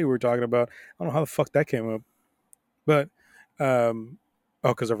and my buddy were talking about. I don't know how the fuck that came up, but oh,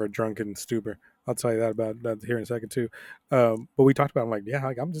 because of our drunken stupor. I'll tell you that about that here in a second too. But we talked about. I'm like, yeah,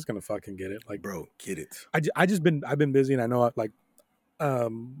 like, I'm just gonna fucking get it. Like, Bro, get it. I've been busy, and I know like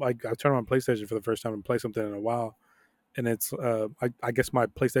I turned on PlayStation for the first time and play something in a while, and it's I guess my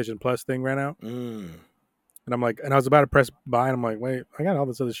PlayStation Plus thing ran out, and I'm like, and I was about to press buy, and I'm like, wait, I got all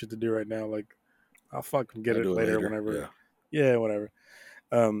this other shit to do right now. Like, I'll fucking get I'll it do it later, later. whenever. Yeah. Yeah, whatever.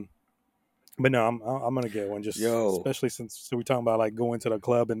 Um, but no, I'm gonna get one just Yo. especially since so we're talking about like going to the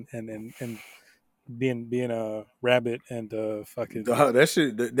club and being a rabbit and fucking. Dog, that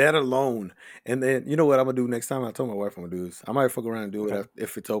shit, that alone. And then you know what I'm gonna do next time? I told my wife I'm gonna do this. I might fuck around and do it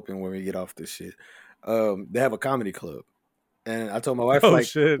if it's open when we get off this shit. They have a comedy club. And I told my wife, Oh like,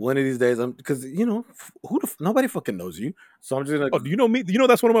 shit! one of these days, because nobody fucking knows you, so I'm just gonna, Oh, do you know me? You know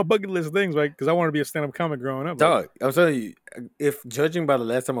that's one of my bucket list things, right? Because I wanted to be a stand up comic growing up. Like, dog. I'm telling you, if judging by the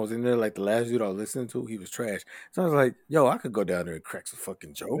last time I was in there, like the last dude I was listening to, he was trash. So I was like, yo, I could go down there and crack some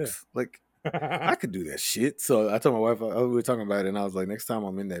fucking jokes, like. yeah. I could do that shit. So I told my wife, we were talking about it, and I was like, next time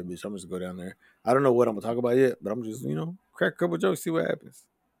I'm in that bitch, I'm just go down there. I don't know what I'm gonna talk about yet, but I'm just, crack a couple jokes, see what happens.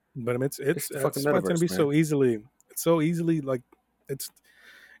 But I mean, It's it's the fucking that's why it's gonna metaverse, be man. so easily. It's so easily like it's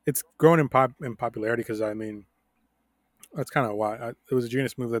it's grown in popularity because I mean that's kind of why it was a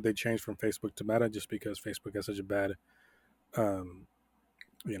genius move that they changed from Facebook to Meta just because Facebook has such a bad um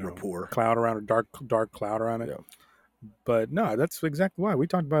Rapport. cloud around a dark cloud around it. Yeah. But no, that's exactly why we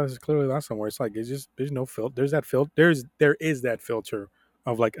talked about this clearly last time. Where it's like it's just there's no filter. There's that filter. There is that filter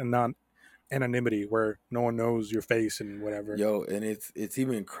of like a non anonymity where no one knows your face and whatever. Yo, and it's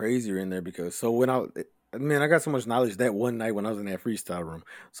even crazier in there because so when I got so much knowledge that one night when I was in that freestyle room.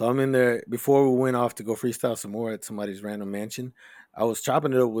 So I'm in there before we went off to go freestyle some more at somebody's random mansion. I was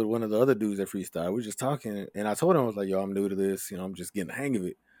chopping it up with one of the other dudes at freestyle. We were just talking, and I told him I was like, "Yo, I'm new to this. I'm just getting the hang of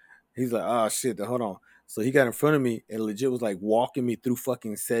it." He's like, "Oh shit, hold on." So he got in front of me and legit was like walking me through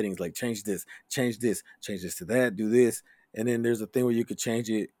fucking settings, like change this, change this to that, do this, and then there's a thing where you could change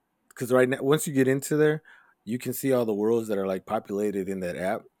it because right now, once you get into there, you can see all the worlds that are like populated in that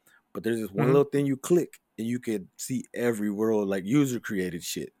app. But there's this one Mm-hmm. little thing you click and you could see every world like user created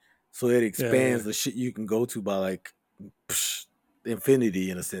shit. So it Yeah, expands the shit you can go to by like psh,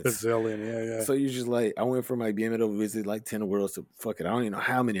 infinity in a sense. bazillion. Yeah. So you just like I went from like being able to visit like 10 worlds to fuck it. I don't even know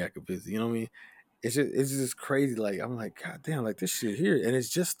how many I could visit. You know what I mean? It's just crazy. Like I'm like, God damn, like this shit here. And it's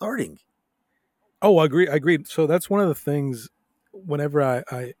just starting. Oh, I agree. I agree. So that's one of the things. Whenever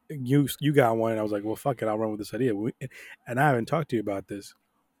you got one, and I was like, well, fuck it, I'll run with this idea. And I haven't talked to you about this.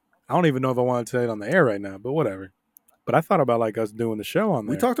 I don't even know if I want to say it on the air right now, but whatever. But I thought about like us doing the show on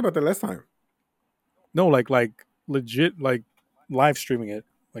We there. talked about that last time. No, like legit, like live streaming it,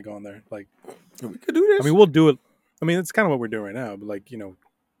 like on there. Like, We could do that I mean, shit. we'll do it. I mean, it's kind of what we're doing right now, but like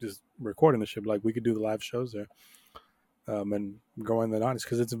just recording the shit. But like, we could do the live shows there, and growing that audience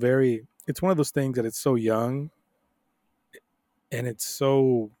because it's one of those things that it's so young and it's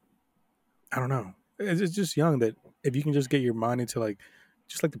so I don't know. It's just young that if you can just get your mind into like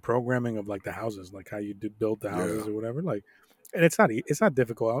just like the programming of like the houses, like how you build the Yeah. houses or whatever, like, and it's not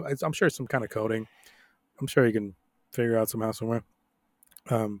difficult. I'm sure it's some kind of coding. I'm sure you can figure out somehow somewhere.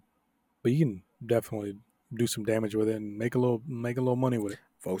 Um, but you can definitely do some damage with it and make a little money with it.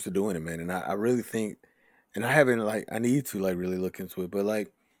 Folks are doing it, man. And I really think and I haven't like I need to like really look into it. But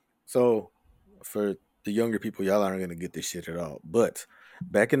like so for the younger people, y'all aren't gonna get this shit at all. But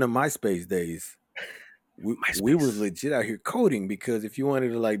back in the MySpace days, we was MySpace. legit out here coding because if you wanted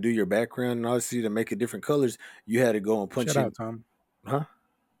to like do your background and obviously to make it different colors, you had to go and punch Shout in, out, Tom. huh?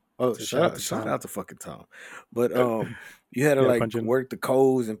 Oh, So shout out to shout Tom. out to fucking Tom. But you had to You got to like punch in. work the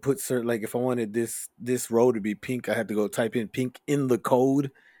codes and put certain like if I wanted this row to be pink, I had to go type in pink in the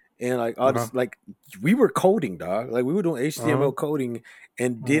code. And like all Uh huh. this like we were coding, dog. Like we were doing Uh huh. HTML coding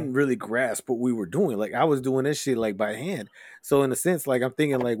and Uh huh. didn't really grasp what we were doing. Like I was doing this shit like by hand. So in a sense, like I'm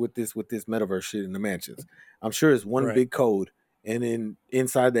thinking like with this metaverse shit in the mansions, I'm sure it's one Right. big code. And then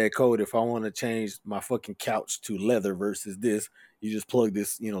inside that code, if I want to change my fucking couch to leather versus this, you just plug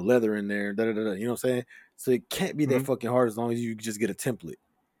this, leather in there, da da da. You know what I'm saying? So it can't be that Mm-hmm. fucking hard as long as you just get a template.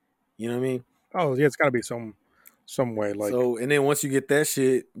 You know what I mean? Oh yeah, it's got to be some way like. So and then once you get that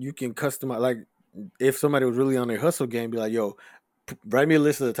shit, you can customize. Like if somebody was really on their hustle game, be like, "Yo, write me a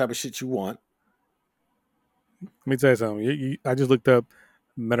list of the type of shit you want." Let me tell you something. I just looked up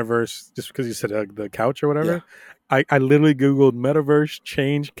metaverse just because you said the couch or Yeah. whatever. I literally googled metaverse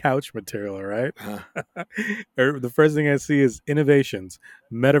change couch material. All right. Uh-huh. The first thing I see is innovations,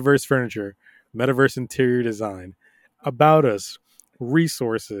 metaverse furniture, metaverse interior design, about us,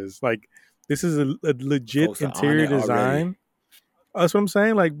 resources. Like this is a legit Folks are on interior it already. design. That's what I'm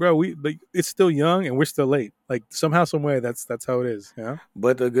saying. Like, bro, we like it's still young and we're still late. Like somehow, some way, that's how it is. Yeah.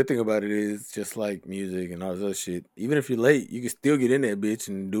 But the good thing about it is, just like music and all this other shit, even if you're late, you can still get in that bitch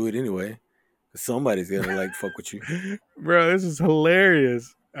and do it anyway. Somebody's gonna like fuck with you. Bro, this is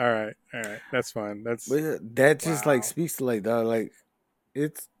hilarious. All right, that's fine. But That's yeah, that just like wow. speaks to like dog, like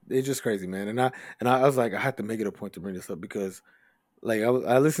it's just crazy, man. And I was like, I had to make it a point to bring this up because like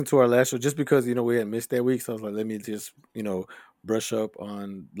I listened to our last show just because we had missed that week, so I was like, let me just brush up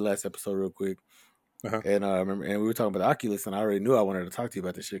on the last episode real quick. Uh-huh. And I remember, and we were talking about the Oculus, and I already knew I wanted to talk to you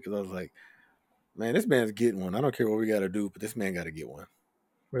about this shit because I was like, Man, this man's getting one. I don't care what we got to do, but this man got to get one.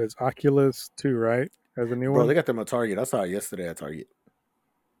 But it's Oculus 2, right? As a new Bro, one? they got them at Target. I saw it yesterday at Target.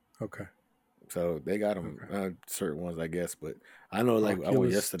 Okay. So they got them, certain ones, I guess. But I know, like, I went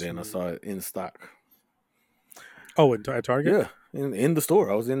Oculus yesterday 2. and I saw it in stock. Oh, at Target? Yeah, in the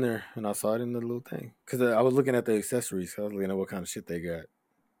store. I was in there and I saw it in the little thing. Because I was looking at the accessories. I was looking at what kind of shit they got.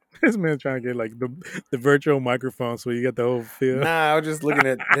 This man's trying to get like the virtual microphone so you get the whole feel. Nah, I was just looking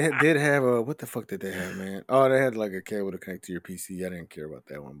at. They did have a. What the fuck did they have, man? Oh, they had like a cable to connect to your PC. I didn't care about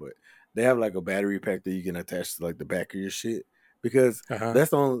that one, but they have like a battery pack that you can attach to like the back of your shit. Because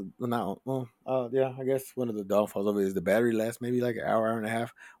that's the only. Not. Well, yeah. I guess one of the downfalls of it is the battery lasts maybe like an hour and a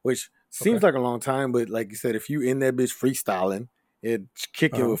half, which seems like a long time. But like you said, if you in that bitch freestyling and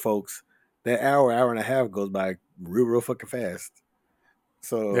kicking with folks, that hour and a half goes by real fucking fast.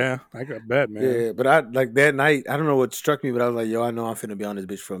 So yeah, I got bet, man. yeah, but I like that night. I don't know what struck me, but I was like, "Yo, I know I'm finna be on this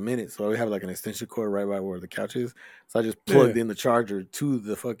bitch for a minute." So we have like an extension cord right by where the couch is. So I just plugged in the charger to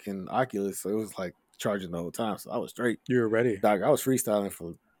the fucking Oculus. So it was like charging the whole time. So I was straight. You were ready, dog. I was freestyling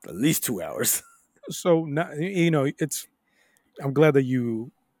for at least 2 hours. So now, it's. I'm glad that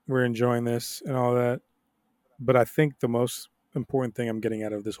you were enjoying this and all that, but I think the most important thing I'm getting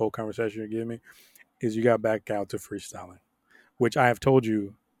out of this whole conversation you're giving me is you got back out to freestyling, which I have told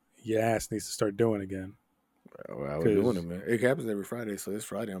you your ass needs to start doing again. I was doing it, man. It happens every Friday, so this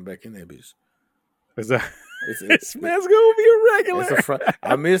Friday I'm back in that bitch. Is that this man's gonna be a regular?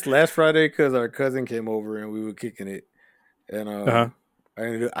 I missed last Friday because our cousin came over and we were kicking it, and I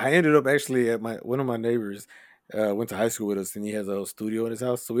ended up actually at one of my neighbors went to high school with us, and he has a studio in his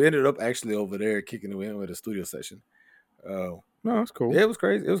house, so we ended up actually over there kicking it with a studio session. No, that's cool. Yeah, it was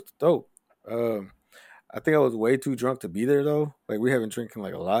crazy. It was dope. I think I was way too drunk to be there though. Like we haven't drinking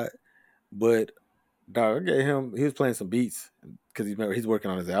like a lot, but dog, I gave him. He was playing some beats because he's working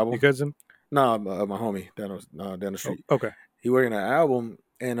on his album. You cousin? No, my homie down the street. Oh, okay. He working on an album,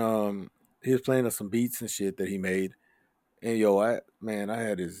 and he was playing us some beats and shit that he made. And yo, I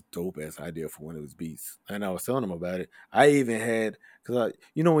had this dope ass idea for one of his beats, and I was telling him about it. I even had because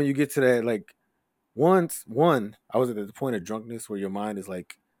when you get to that like I was at the point of drunkenness where your mind is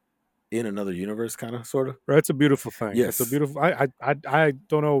like in another universe, kind of, sort of. Right, it's a beautiful thing. Yes, it's a beautiful. I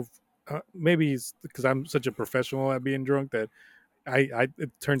don't know. Maybe it's because I'm such a professional at being drunk that it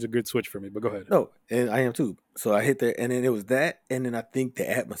turns a good switch for me. But go ahead. No, and I am too. So I hit that, and then it was that, and then I think the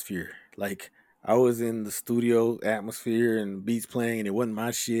atmosphere. Like I was in the studio atmosphere and beats playing, and it wasn't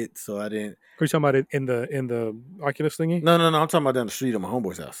my shit, so I didn't. Are you talking about it in the Oculus thingy? No. I'm talking about down the street at my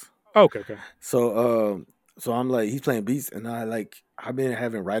homeboy's house. Oh, okay. So I'm like, he's playing beats, and I've been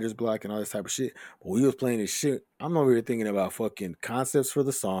having writer's block and all this type of shit. But we was playing this shit. I'm over here thinking about fucking concepts for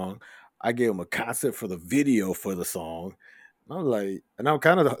the song. I gave him a concept for the video for the song. And I'm like, and I'm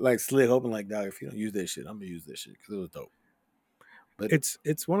kind of like slick, hoping like, dog, if you don't use that shit, I'm gonna use that shit because it was dope. But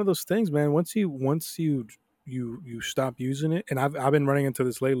it's one of those things, man. Once you stop using it, and I've been running into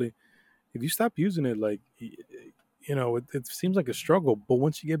this lately. If you stop using it, like it seems like a struggle. But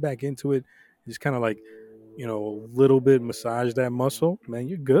once you get back into it, it's kind of like a little bit massage that muscle, man.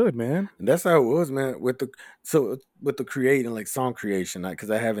 You're good, man. And that's how it was, man. With the creating, like song creation, because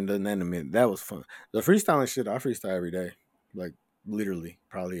I haven't done that in a minute. That was fun. The freestyling shit, I freestyle every day, like literally,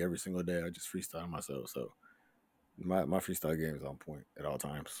 probably every single day. I just freestyle myself. So my freestyle game is on point at all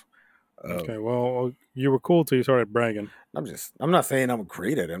times. Okay, well, you were cool till you started bragging. I'm not saying I'm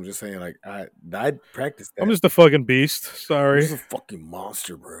great at it. I'm just saying like I practiced that. I'm just a fucking beast. Sorry, I'm just a fucking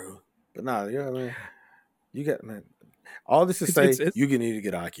monster, bro. But nah, yeah, man. You got man. All this to say, you need to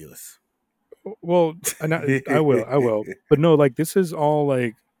get Oculus. Well, I will. But no, like this is all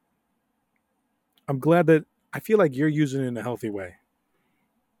like. I'm glad that I feel like you're using it in a healthy way.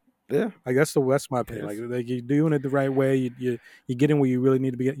 Yeah, I guess that's my opinion. Like you're doing it the right way. You're getting where you really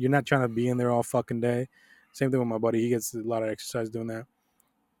need to be. You're not trying to be in there all fucking day. Same thing with my buddy. He gets a lot of exercise doing that.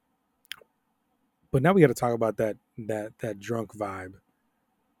 But now we got to talk about that drunk vibe.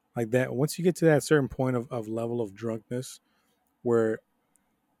 Like that, once you get to that certain point of level of drunkenness, where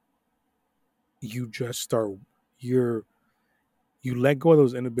you just start, you let go of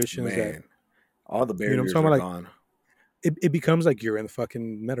those inhibitions. Man, that all the barriers are like, gone. It becomes like you're in the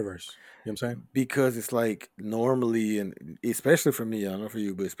fucking metaverse. You know what I'm saying? Because it's like normally, and especially for me, I don't know for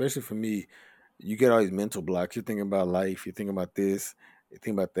you, but especially for me, you get all these mental blocks. You're thinking about life. You're thinking about this. You're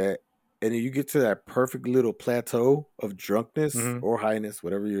thinking about that. And then you get to that perfect little plateau of drunkenness or highness,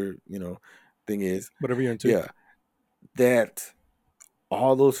 whatever your thing is. Whatever you're into. Yeah. That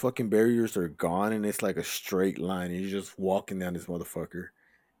all those fucking barriers are gone, and it's like a straight line. And you're just walking down this motherfucker,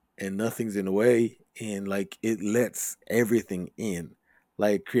 and nothing's in the way, and like it lets everything in.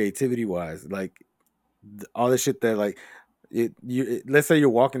 like creativity wise, like all this shit that like let's say you're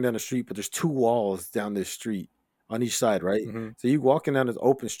walking down the street, but there's two walls down this street on each side, right? Mm-hmm. So you walking down this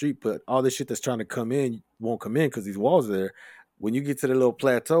open street, but all this shit that's trying to come in won't come in because these walls are there. When you get to the little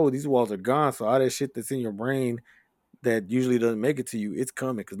plateau, these walls are gone. So all that shit that's in your brain that usually doesn't make it to you, it's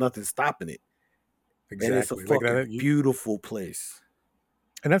coming because nothing's stopping it. And it's a Exactly. Like fucking that. beautiful place.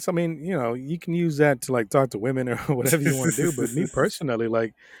 And that's, I mean, you can use that to like talk to women or whatever you want to do. But me personally,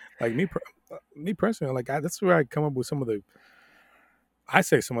 me personally, like that's where I come up with I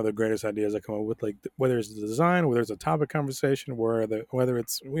say some of the greatest ideas I come up with, like whether it's the design, whether it's a topic conversation, whether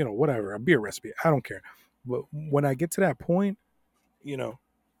it's whatever, a beer recipe, I don't care. But when I get to that point, you know,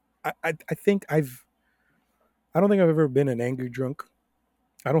 I think I don't think I've ever been an angry drunk.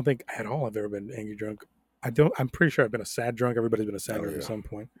 I don't think at all I've ever been angry drunk. I'm pretty sure I've been a sad drunk. Everybody's been a sad Oh drunk at yeah. some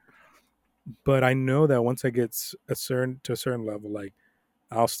point. But I know that once I get a certain level, like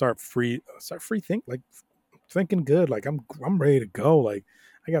I'll start free think like thinking good. Like I'm ready to go. Like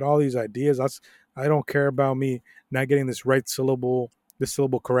I got all these ideas. I don't care about me not getting this syllable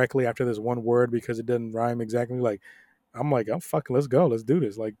correctly after this one word because it doesn't rhyme exactly. Like I'm fucking, let's go, let's do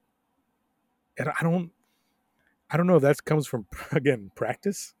this. Like, and I don't know if that comes from again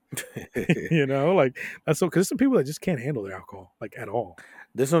practice. Like that's so, because some people that just can't handle their alcohol like at all.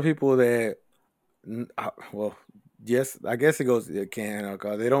 There's some people that well, yes, I guess it goes can't handle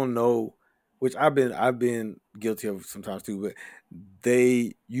alcohol. They don't know, which I've been guilty of sometimes too. But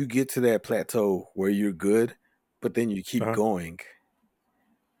you get to that plateau where you're good, but then you keep going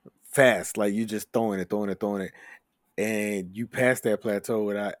fast, like you just throwing it, and you pass that plateau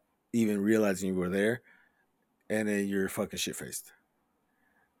without even realizing you were there, and then you're fucking shit faced.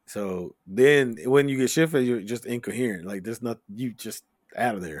 So then when you get shit faced, you're just incoherent. Like there's not you just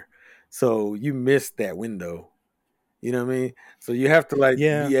out of there. So you missed that window. You know what I mean? So you have to like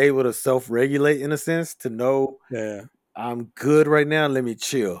Yeah. be able to self-regulate in a sense to know Yeah. I'm good right now. Let me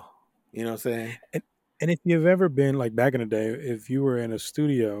chill. You know what I'm saying? And if you've ever been like back in the day, if you were in a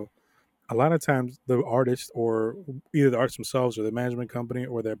studio, a lot of times the artists or either the artists themselves or the management company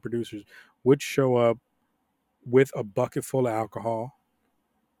or their producers would show up with a bucket full of alcohol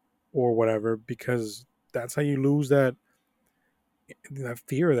or whatever, because that's how you lose that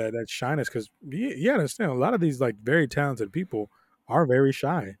fear, that shyness. Because yeah, understand a lot of these like very talented people are very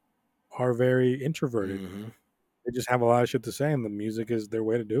shy, are very introverted. Mm-hmm. They just have a lot of shit to say, and the music is their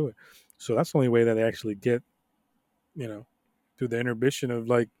way to do it. So that's the only way that they actually get, through the inhibition of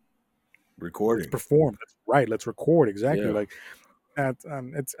like, let's Recording. perform, let's write, let's record. Exactly. Yeah. Like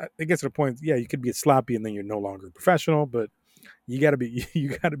it gets to the point. Yeah, you could be sloppy, and then you're no longer professional, but you got to be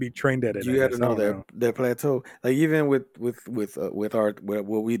you got to be trained at it, You I got to guess. I know don't know. that plateau. Like even with our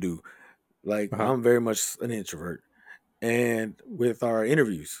what we do. Like Uh-huh. I'm very much an introvert, and with our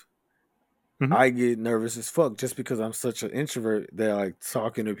interviews, Mm-hmm. I get nervous as fuck just because I'm such an introvert that like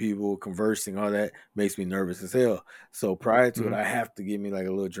talking to people, conversing, all that makes me nervous as hell. So prior to it, Mm-hmm. I have to give me like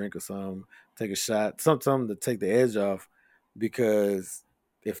a little drink or something, take a shot, something to take the edge off, because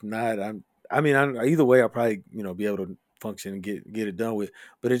if not, either way I'll probably be able to function and get it done with.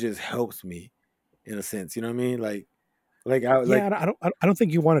 But it just helps me in a sense, you know what I mean? Like I Yeah, like I don't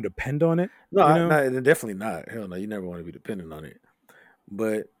think you want to depend on it. no, You know, definitely not. Hell no, you never want to be dependent on it.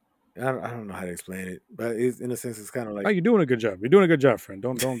 But I don't know how to explain it. But it's in a sense, it's kind of oh, like you're doing a good job. You're doing a good job, friend.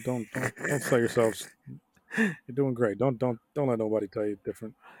 Don't sell yourselves. You're doing great. Don't let nobody tell you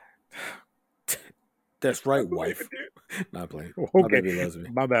different. that's right, wife. Not playing. My Okay, baby loves me.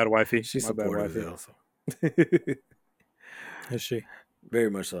 my bad, wifey. She's My bad, supportive as wifey. hell. So. Is she? Very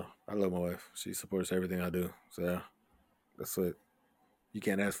much so. I love my wife. She supports everything I do. So yeah, that's what you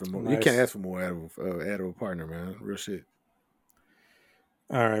can't ask for more. You can't Nice. ask for more out of a partner, man. Real shit.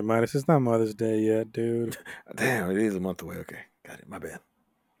 All right, Midas. It's not Mother's Day yet, dude. Damn, it is a month away. Okay, got it. My bad.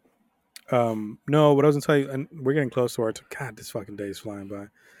 No, what I was gonna tell you, and we're getting close to our. God, this fucking day is flying by.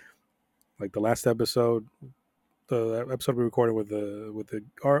 Like the last episode, the episode we recorded with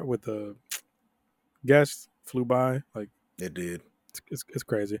the guest flew by. Like It did. it's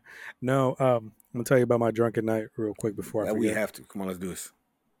crazy. No, I'm gonna tell you about my drunken night real quick before I We forget. have to. Come on, let's do this.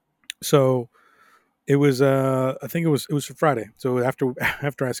 So it was I think it was Friday. So after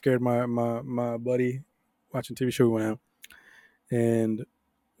I scared my buddy watching TV show, we went out and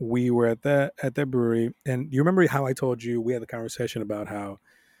we were at that brewery. And you remember how I told you we had the conversation about how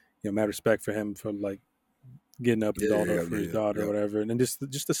mad respect for him for like getting up and dolled up for his daughter or Yeah. whatever, and then just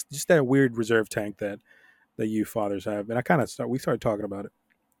that weird reserve tank that you fathers have. And we started talking about it,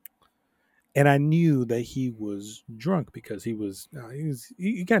 and I knew that he was drunk because he was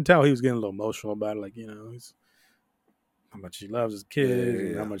you can't tell he was getting a little emotional about it, like he's how much he loves his kids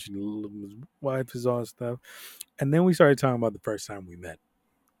and how much he loves his wife, is all that stuff. And then we started talking about the first time we met,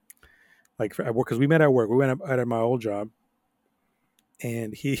 like at work, because we met at work. We went at my old job,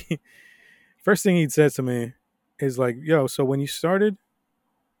 and he first thing he said to me is like, "Yo, so when you started,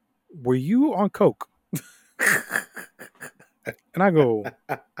 were you on coke?" And I go,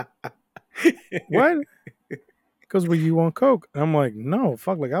 "What?" Because were you on coke? And I'm like, "No,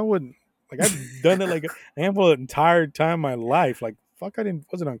 fuck, like I wouldn't, like I've done it like a handful of the entire time of my life, like fuck,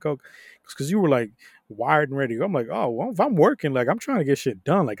 wasn't on coke, because you were like wired and ready to go." I'm like, "Oh, well, if I'm working, like I'm trying to get shit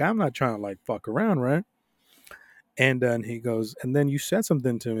done, like I'm not trying to like fuck around, right?" And then he goes, "And then you said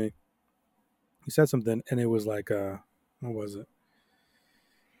something to me. He said something, and it was like, what was it?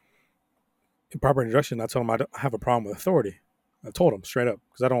 In proper introduction, I told him I have a problem with authority. I told him straight up,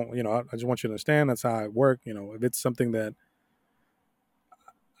 because I don't, I just want you to understand that's how I work. If it's something that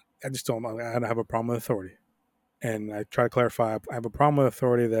I just told him I don't have a problem with authority, and I try to clarify I have a problem with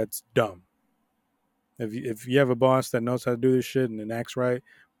authority that's dumb. If you have a boss that knows how to do this shit and acts right,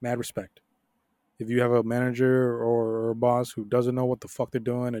 mad respect. If you have a manager or a boss who doesn't know what the fuck they're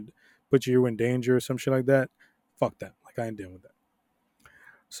doing and put you in danger or some shit like that, fuck that. Like I ain't dealing with that."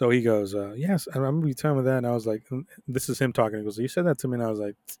 So he goes, "Yes, I remember you telling me that." And I was like, this is him talking. He goes, "You said that to me." And I was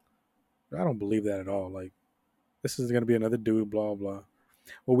like, "I don't believe that at all. Like, this is going to be another dude, blah, blah."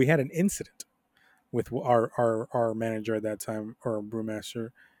 Well, we had an incident with our manager at that time, or brewmaster.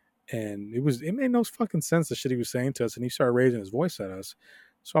 And it made no fucking sense, the shit he was saying to us. And he started raising his voice at us.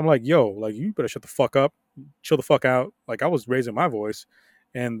 So I'm like, "Yo, like, you better shut the fuck up, chill the fuck out." Like I was raising my voice.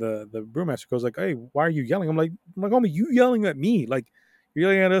 And the brewmaster goes like, "Hey, why are you yelling?" I'm like, "Homie, you yelling at me. Like, you're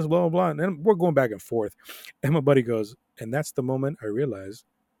yelling at us, blah, blah, blah." And then we're going back and forth. And my buddy goes, "And that's the moment I realized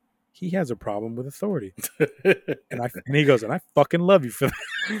he has a problem with authority." And he goes, "And I fucking love you for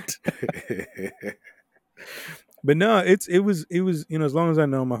that." But no, it was, as long as I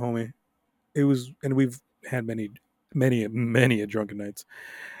know my homie, it was, and we've had many a drunken nights.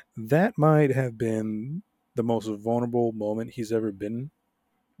 That might have been the most vulnerable moment he's ever been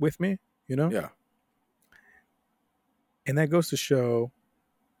with me, Yeah. And that goes to show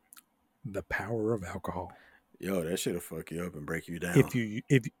the power of alcohol. Yo, that shit'll fuck you up and break you down.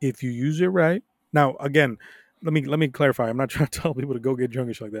 If you use it right. Now, again, let me clarify. I'm not trying to tell people to go get drunk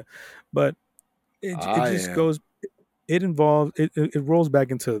and shit like that, but it just goes. It involves it rolls back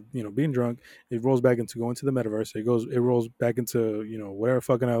into being drunk. It rolls back into going to the metaverse. It rolls back into whatever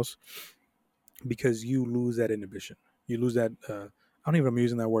fucking else, because you lose that inhibition. You lose that. I don't even know if I'm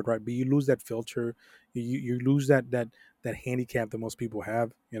using that word right, but you lose that filter. You lose that handicap that most people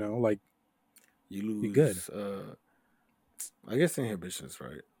have. Like you lose. You're good. I guess inhibitions,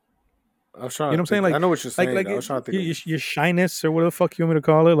 right? I was trying. You know what I'm saying? Like, I know what you're saying. Like I was trying to think your shyness or whatever the fuck you want me to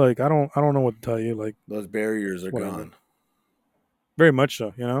call it. Like I don't know what to tell you. Like those barriers are whatever. gone. Very much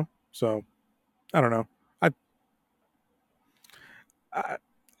so. So I don't know.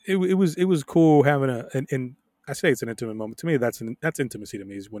 It was cool having and I say it's an intimate moment. To me, that's intimacy to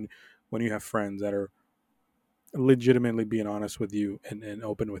me, is when you have friends that are legitimately being honest with you and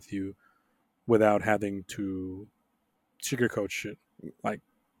open with you without having to sugarcoat shit. Like,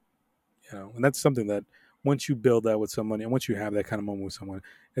 and that's something that once you build that with someone, and once you have that kind of moment with someone,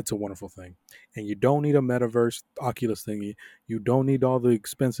 it's a wonderful thing. And you don't need a metaverse Oculus thingy. You don't need all the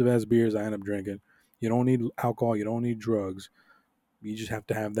expensive ass beers I end up drinking. You don't need alcohol. You don't need drugs. You just have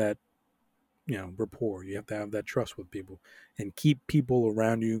to have that, rapport. You have to have that trust with people and keep people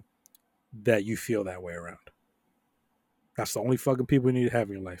around you that you feel that way around. That's the only fucking people you need to have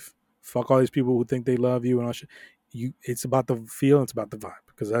in your life. Fuck all these people who think they love you and all shit. It's about the feel and it's about the vibe.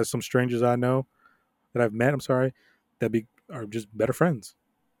 Because there's some strangers I know that I've met, that are just better friends.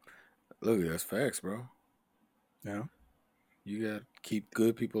 Look, that's facts, bro. You gotta keep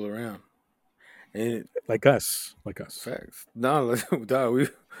good people around. And like us. Facts. No, dog,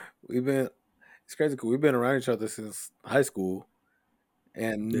 we've been, it's crazy cool. We've been around each other since high school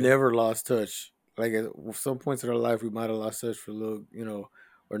and never lost touch. Like at some points in our life, we might have lost touch for a little,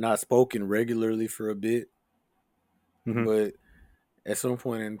 or not spoken regularly for a bit. Mm-hmm. But at some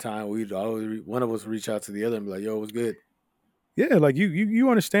point in time, we'd always, one of us reach out to the other and be like, "Yo, what's good?" Yeah, like you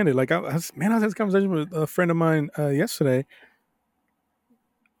understand it. Like I was having this conversation with a friend of mine yesterday,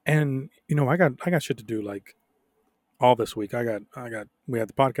 and I got shit to do like all this week. We had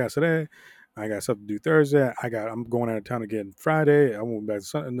the podcast today. I got stuff to do Thursday. I'm going out of town again Friday. I went back to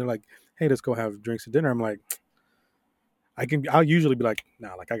Sunday, and they're like, "Hey, let's go have drinks and dinner." I'm like, I'll usually be like,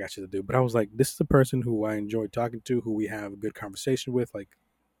 "Nah, like I got shit to do." But I was like, this is the person who I enjoy talking to, who we have a good conversation with. Like,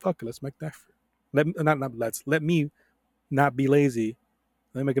 fuck it, let's make that. Let me not be lazy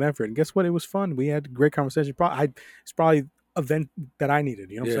Let me make an effort. And guess what? It was fun. We had a great conversation. It's probably an event that I needed.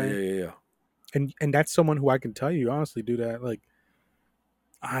 You know what I'm saying? Yeah. And that's someone who I can tell you honestly, do that. Like,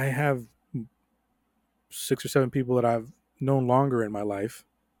 I have 6 or 7 people that I've known longer in my life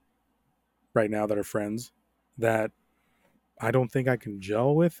right now that are friends that I don't think I can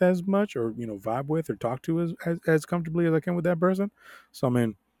gel with as much, or vibe with, or talk to as comfortably as I can with that person. So I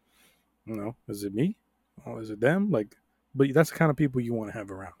mean, is it me? Oh, is it them? Like, but that's the kind of people you want to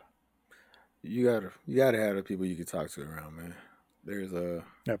have around. You gotta have the people you can talk to around, man. Absolutely.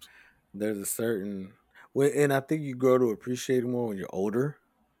 There's a certain and I think you grow to appreciate it more when you're older.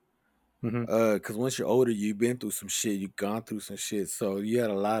 Mm-hmm. Because once you're older, you've been through some shit, you've gone through some shit, so you had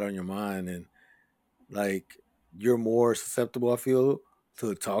a lot on your mind, and like you're more susceptible, I feel,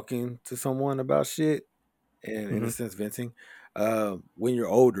 to talking to someone about shit and in Mm-hmm. a sense venting. When you're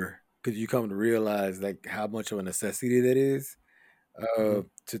older, because you come to realize like how much of a necessity that is Mm-hmm.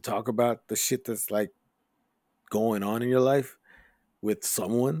 to talk about the shit that's like going on in your life with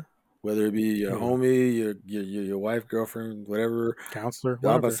someone, whether it be your Yeah. homie, your wife, girlfriend, whatever. Counselor, I'm about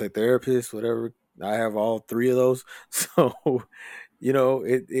to whatever. say therapist, whatever. I have all 3 of those, so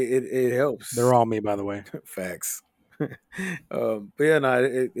it They're helps. all me, by the way. Facts. But yeah,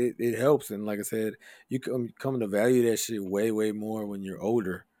 no, it helps, and like I said, you come to value that shit way more when you're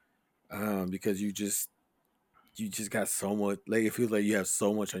older, because you just got so much. Like it feels like you have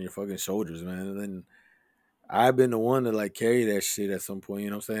so much on your fucking shoulders, man. And then I've been the one to like carry that shit at some point, you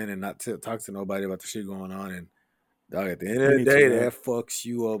know what I'm saying, and not talk to nobody about the shit going on. And dog, at the end of You the need to, day, man. that fucks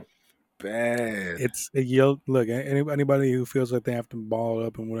you up bad. Look, anybody who feels like they have to ball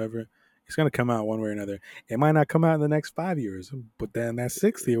up and whatever, it's gonna come out one way or another. It might not come out in the next 5 years, but then that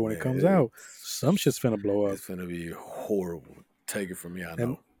 6th year when it comes Man, out, some shit's finna blow up. it's gonna be horrible. Take it from me, I And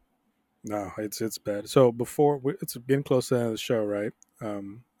know. no, it's bad. So it's getting close to the end of the show, right?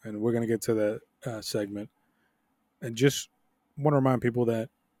 And we're gonna get to that segment, and just want to remind people that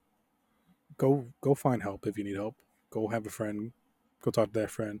go find help if you need help. Go have a friend. Go talk to that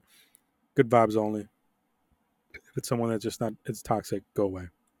friend. Good vibes only. If it's someone that's just not, it's toxic, go away.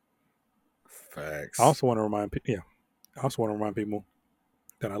 I Facts. also want to remind people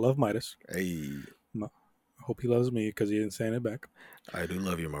that I love Midas. Hey, I hope he loves me because he didn't saying it back. I do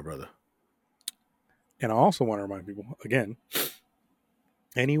love you, my brother. And I also want to remind people again,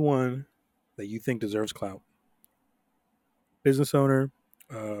 anyone that you think deserves clout, business owner,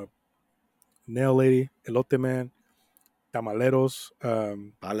 uh, nail lady, elote man, tamaleros,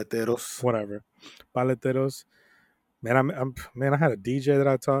 Paleteros. whatever, paleteros. Man, man. I had a DJ that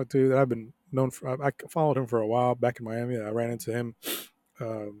I talked to that I've been known for. I followed him for a while back in Miami. I ran into him.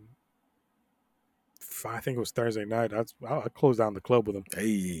 Um, I think it was Thursday night. I closed down the club with him.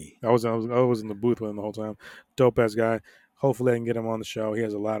 Hey. I was in the booth with him the whole time. Dope ass guy. Hopefully, I can get him on the show. He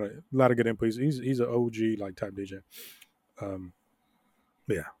has a lot of good input. He's an OG like type DJ. Um,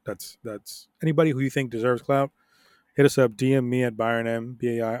 yeah, that's anybody who you think deserves clout. Hit us up. DM me at Byron M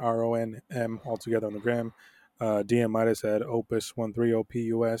BAIRONM all together on the gram. DM Midas at Opus13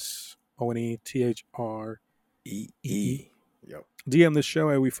 OPUS ONETHREE. Yep. DM the show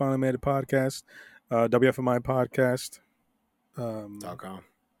at We Finally Made a Podcast. WFMI Podcast. .com.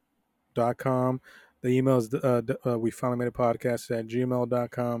 .com. The email is we finally made a podcast at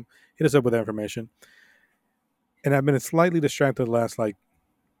gmail.com. Hit us up with that information. And I've been slightly distracted the last like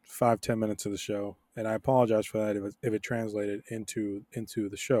 5-10 minutes of the show, and I apologize for that if it translated into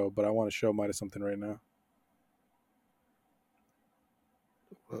the show. But I want to show Midas something right now.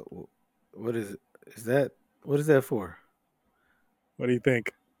 What is it? Is that what is that for? What do you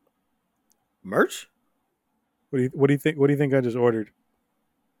think? Merch? What do you think? What do you think I just ordered?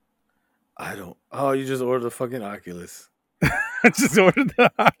 I don't. Oh, you just ordered the fucking Oculus. I just ordered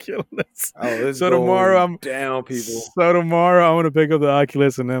the Oculus. Oh, it's So going down, people. So tomorrow I'm gonna pick up the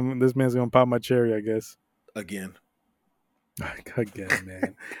Oculus, and then this man's gonna pop my cherry, I guess. Again,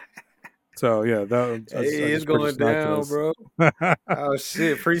 man. So yeah, hey, it's going down, bro. Oh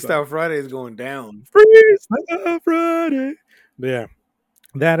shit, Freestyle Friday is going down. Freestyle Friday. But yeah,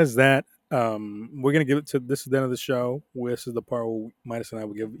 that is that. We're gonna give it to this is the end of the show. This is the part where Midas and I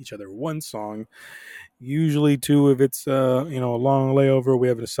will give each other one song. Usually two if it's a long layover. We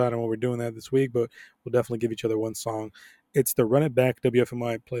haven't decided on what we're doing that this week, but we'll definitely give each other one song. It's the Run It Back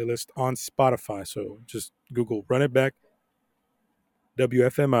WFMI playlist on Spotify. So just Google Run It Back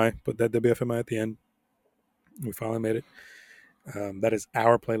WFMI. Put that WFMI at the end. We finally made it. That is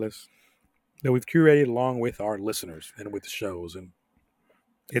our playlist that we've curated along with our listeners and with the shows, and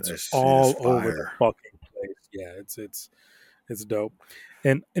it's That shit is all over the fire. fucking place. Yeah, it's dope.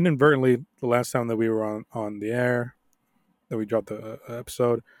 And inadvertently, the last time that we were on the air, that we dropped the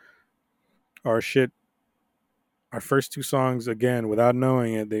episode. Our shit, our first two songs, again, without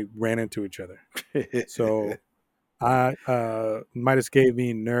knowing it, they ran into each other. So I Midas gave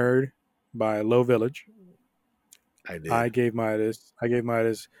me "Nerd" by Low Village. I did. I gave Midas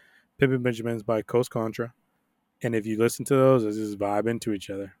 "Pimpin' Benjamins" by Coast Contra. And if you listen to those, it's just vibing to each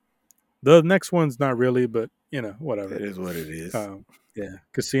other. The next one's not really, but whatever. It is what it is. Yeah,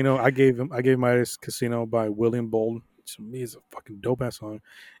 Casino. I gave Midas "Casino" by William Bolden. To me, is a fucking dope ass song.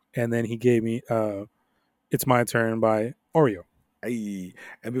 And then he gave me "It's My Turn" by Oreo. Hey,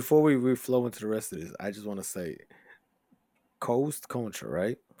 and before we flow into the rest of this, I just want to say, Coast Contra,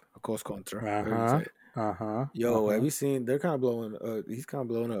 right? Coast Contra. Yo, have you seen? They're kind of blowing. He's kind of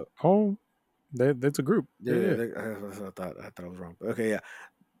blowing up. Oh, that's a group. Yeah. I thought I was wrong. But okay, yeah.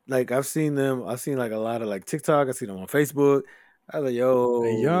 Like I've seen them. I've seen like a lot of like TikTok. I've seen them on Facebook. I was like, yo,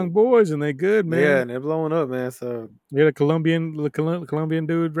 they young boys and they good, man. Yeah, and they're blowing up, man. So you're the Colombian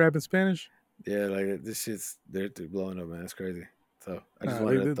dude rapping Spanish. Yeah, like this shit's they're blowing up, man. It's crazy. So I just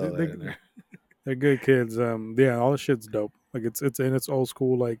wanted to throw that in there. They're good kids. Yeah, all the shit's dope. Like it's old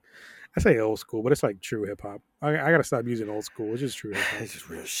school. Like I say old school, but it's like true hip hop. I gotta stop using old school. It's just true hip hop. It's just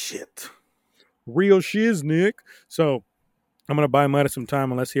real shit. Real shiz, Nick. So I'm gonna buy Midas some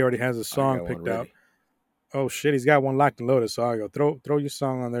time unless he already has a song picked out. Oh shit, he's got one locked and loaded. So I'll go throw your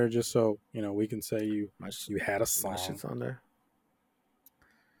song on there just so we can say you had a song. My shit's on there.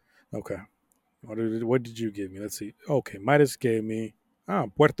 Okay. What did you give me? Let's see. Okay, Midas gave me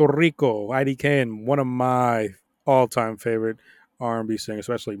Puerto Rico, IDK, one of my all-time favorite R&B singers,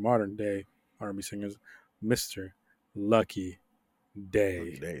 especially modern day R&B singers, Mr. Lucky Day.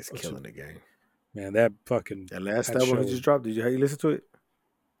 Lucky Day is killing the game. Man, that last album he just dropped. Did you listen to it?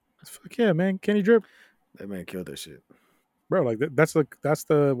 Fuck yeah, man. Kenny Drip. That man killed that shit. Bro, like that's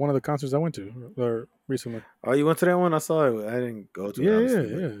the one of the concerts I went to recently. Oh, you went to that one? I saw it. I didn't go to it. Yeah.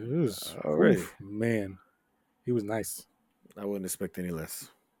 It was man. He was nice. I wouldn't expect any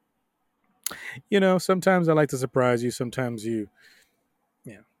less. Sometimes I like to surprise you. Sometimes you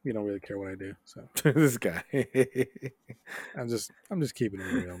don't really care what I do. So this guy. I'm just keeping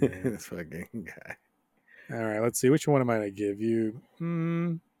it real, man. This fucking guy. All right, let's see. Which one might I give you?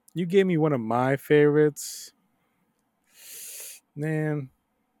 You gave me one of my favorites. Man.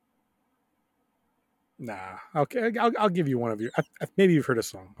 Nah. Okay, I'll give you one of your. Maybe you've heard a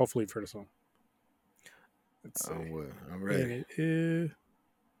song. Hopefully you've heard a song. Let's see. I'm ready.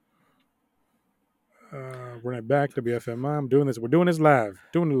 Run it back to BFM. I'm doing this. We're doing this live.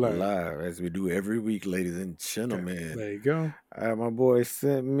 Live as we do every week, ladies and gentlemen. Okay, there you go. My boy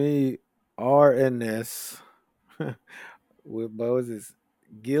sent me RNS with what was this?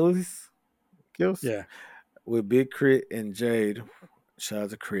 Gills? Yeah. With Big Crit and Jade. Shout out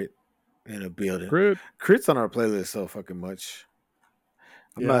to Crit in a building. Crit's on our playlist so fucking much.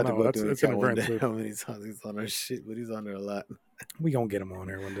 I'm not to go through and one day how many times he's on our shit, but he's on there a lot. We gonna get him on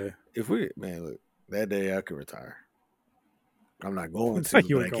there one day. If we look, that day I could retire. I'm not going to,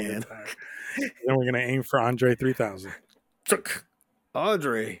 but I can. Then we're gonna aim for Andre 3000.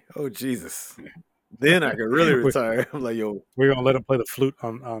 Andre, oh Jesus! Then I could really retire. I'm like, yo, we're gonna let him play the flute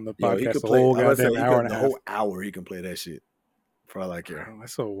on the podcast. He could the whole goddamn hour and a half. The whole hour he can play that shit. For all I care. Oh,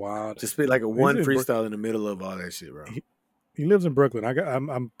 that's so wild. Just spit like one freestyle in the middle of all that shit, bro. He lives in Brooklyn.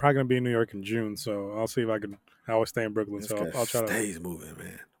 I'm probably gonna be in New York in June, so I'll see if I can. I always stay in Brooklyn, so I'll try to. Stays moving,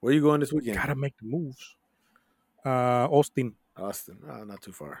 man. Where you going this weekend? Gotta make the moves. Austin. Oh, not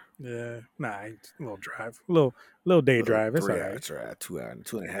too far. Yeah, it's a little drive, a little day drive. It's all right. That's right. 2 hours,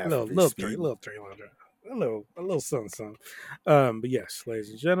 2.5. Little three drive. A little something. But yes, ladies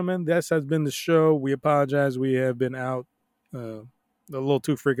and gentlemen, this has been the show. We apologize. We have been out a little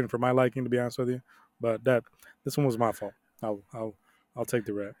too freaking for my liking, to be honest with you. But this one was my fault. I'll take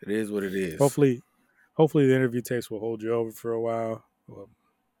the rap. It is what it is. Hopefully the interview tapes will hold you over for a while. Well,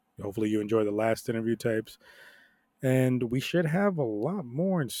 hopefully you enjoy the last interview tapes. And we should have a lot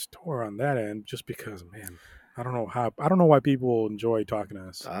more in store on that end, just because, man, I don't know why people enjoy talking to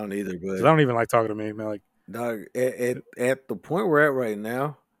us. I don't either, but I don't even like talking to me, man. Like, dog, at the point we're at right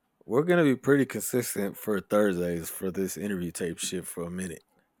now, we're gonna be pretty consistent for Thursdays for this interview tape shit for a minute.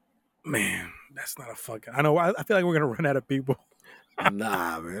 Man, that's not a fucking. I know. I feel like we're gonna run out of people.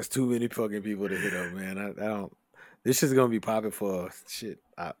 Nah, man, there's too many fucking people to hit up, man. I don't. This shit's gonna be popping for shit.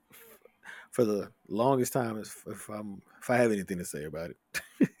 For the longest time, if I have anything to say about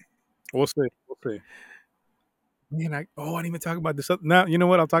it. We'll see. Man, I didn't even talk about this. Now, you know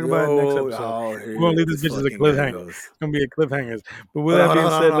what? I'll talk about it next episode. We're going to leave this bitch as a cliffhanger. It's going to be a cliffhanger. But with that being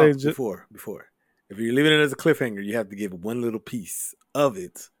said, ladies, before. If you're leaving it as a cliffhanger, you have to give one little piece of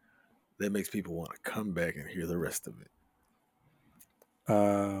it that makes people want to come back and hear the rest of it.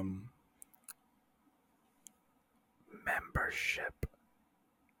 Membership.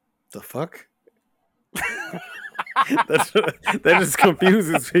 The fuck? That just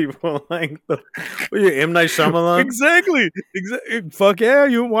confuses people. Like, M. Night Shyamalan? Exactly. Fuck yeah,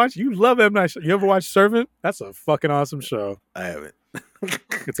 you love M. Night. You ever watch Servant? That's a fucking awesome show. I haven't.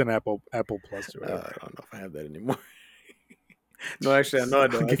 It's an Apple Plus or whatever. I don't know if I have that anymore. No, actually, I know I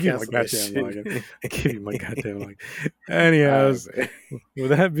don't. I'll give you my goddamn login. I'll give you my goddamn login. Anyhows, with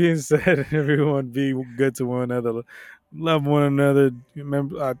that being said, everyone be good to one another. Love one another.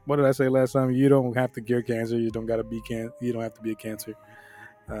 Remember, what did I say last time? You don't have to cure cancer. You don't gotta be You don't have to be a cancer.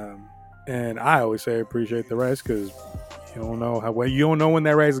 And I always say appreciate the rice because you don't know you don't know when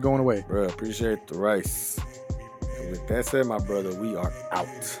that rice is going away. Bro, appreciate the rice. And with that said, my brother, we are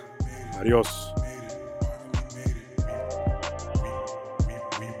out. Adios.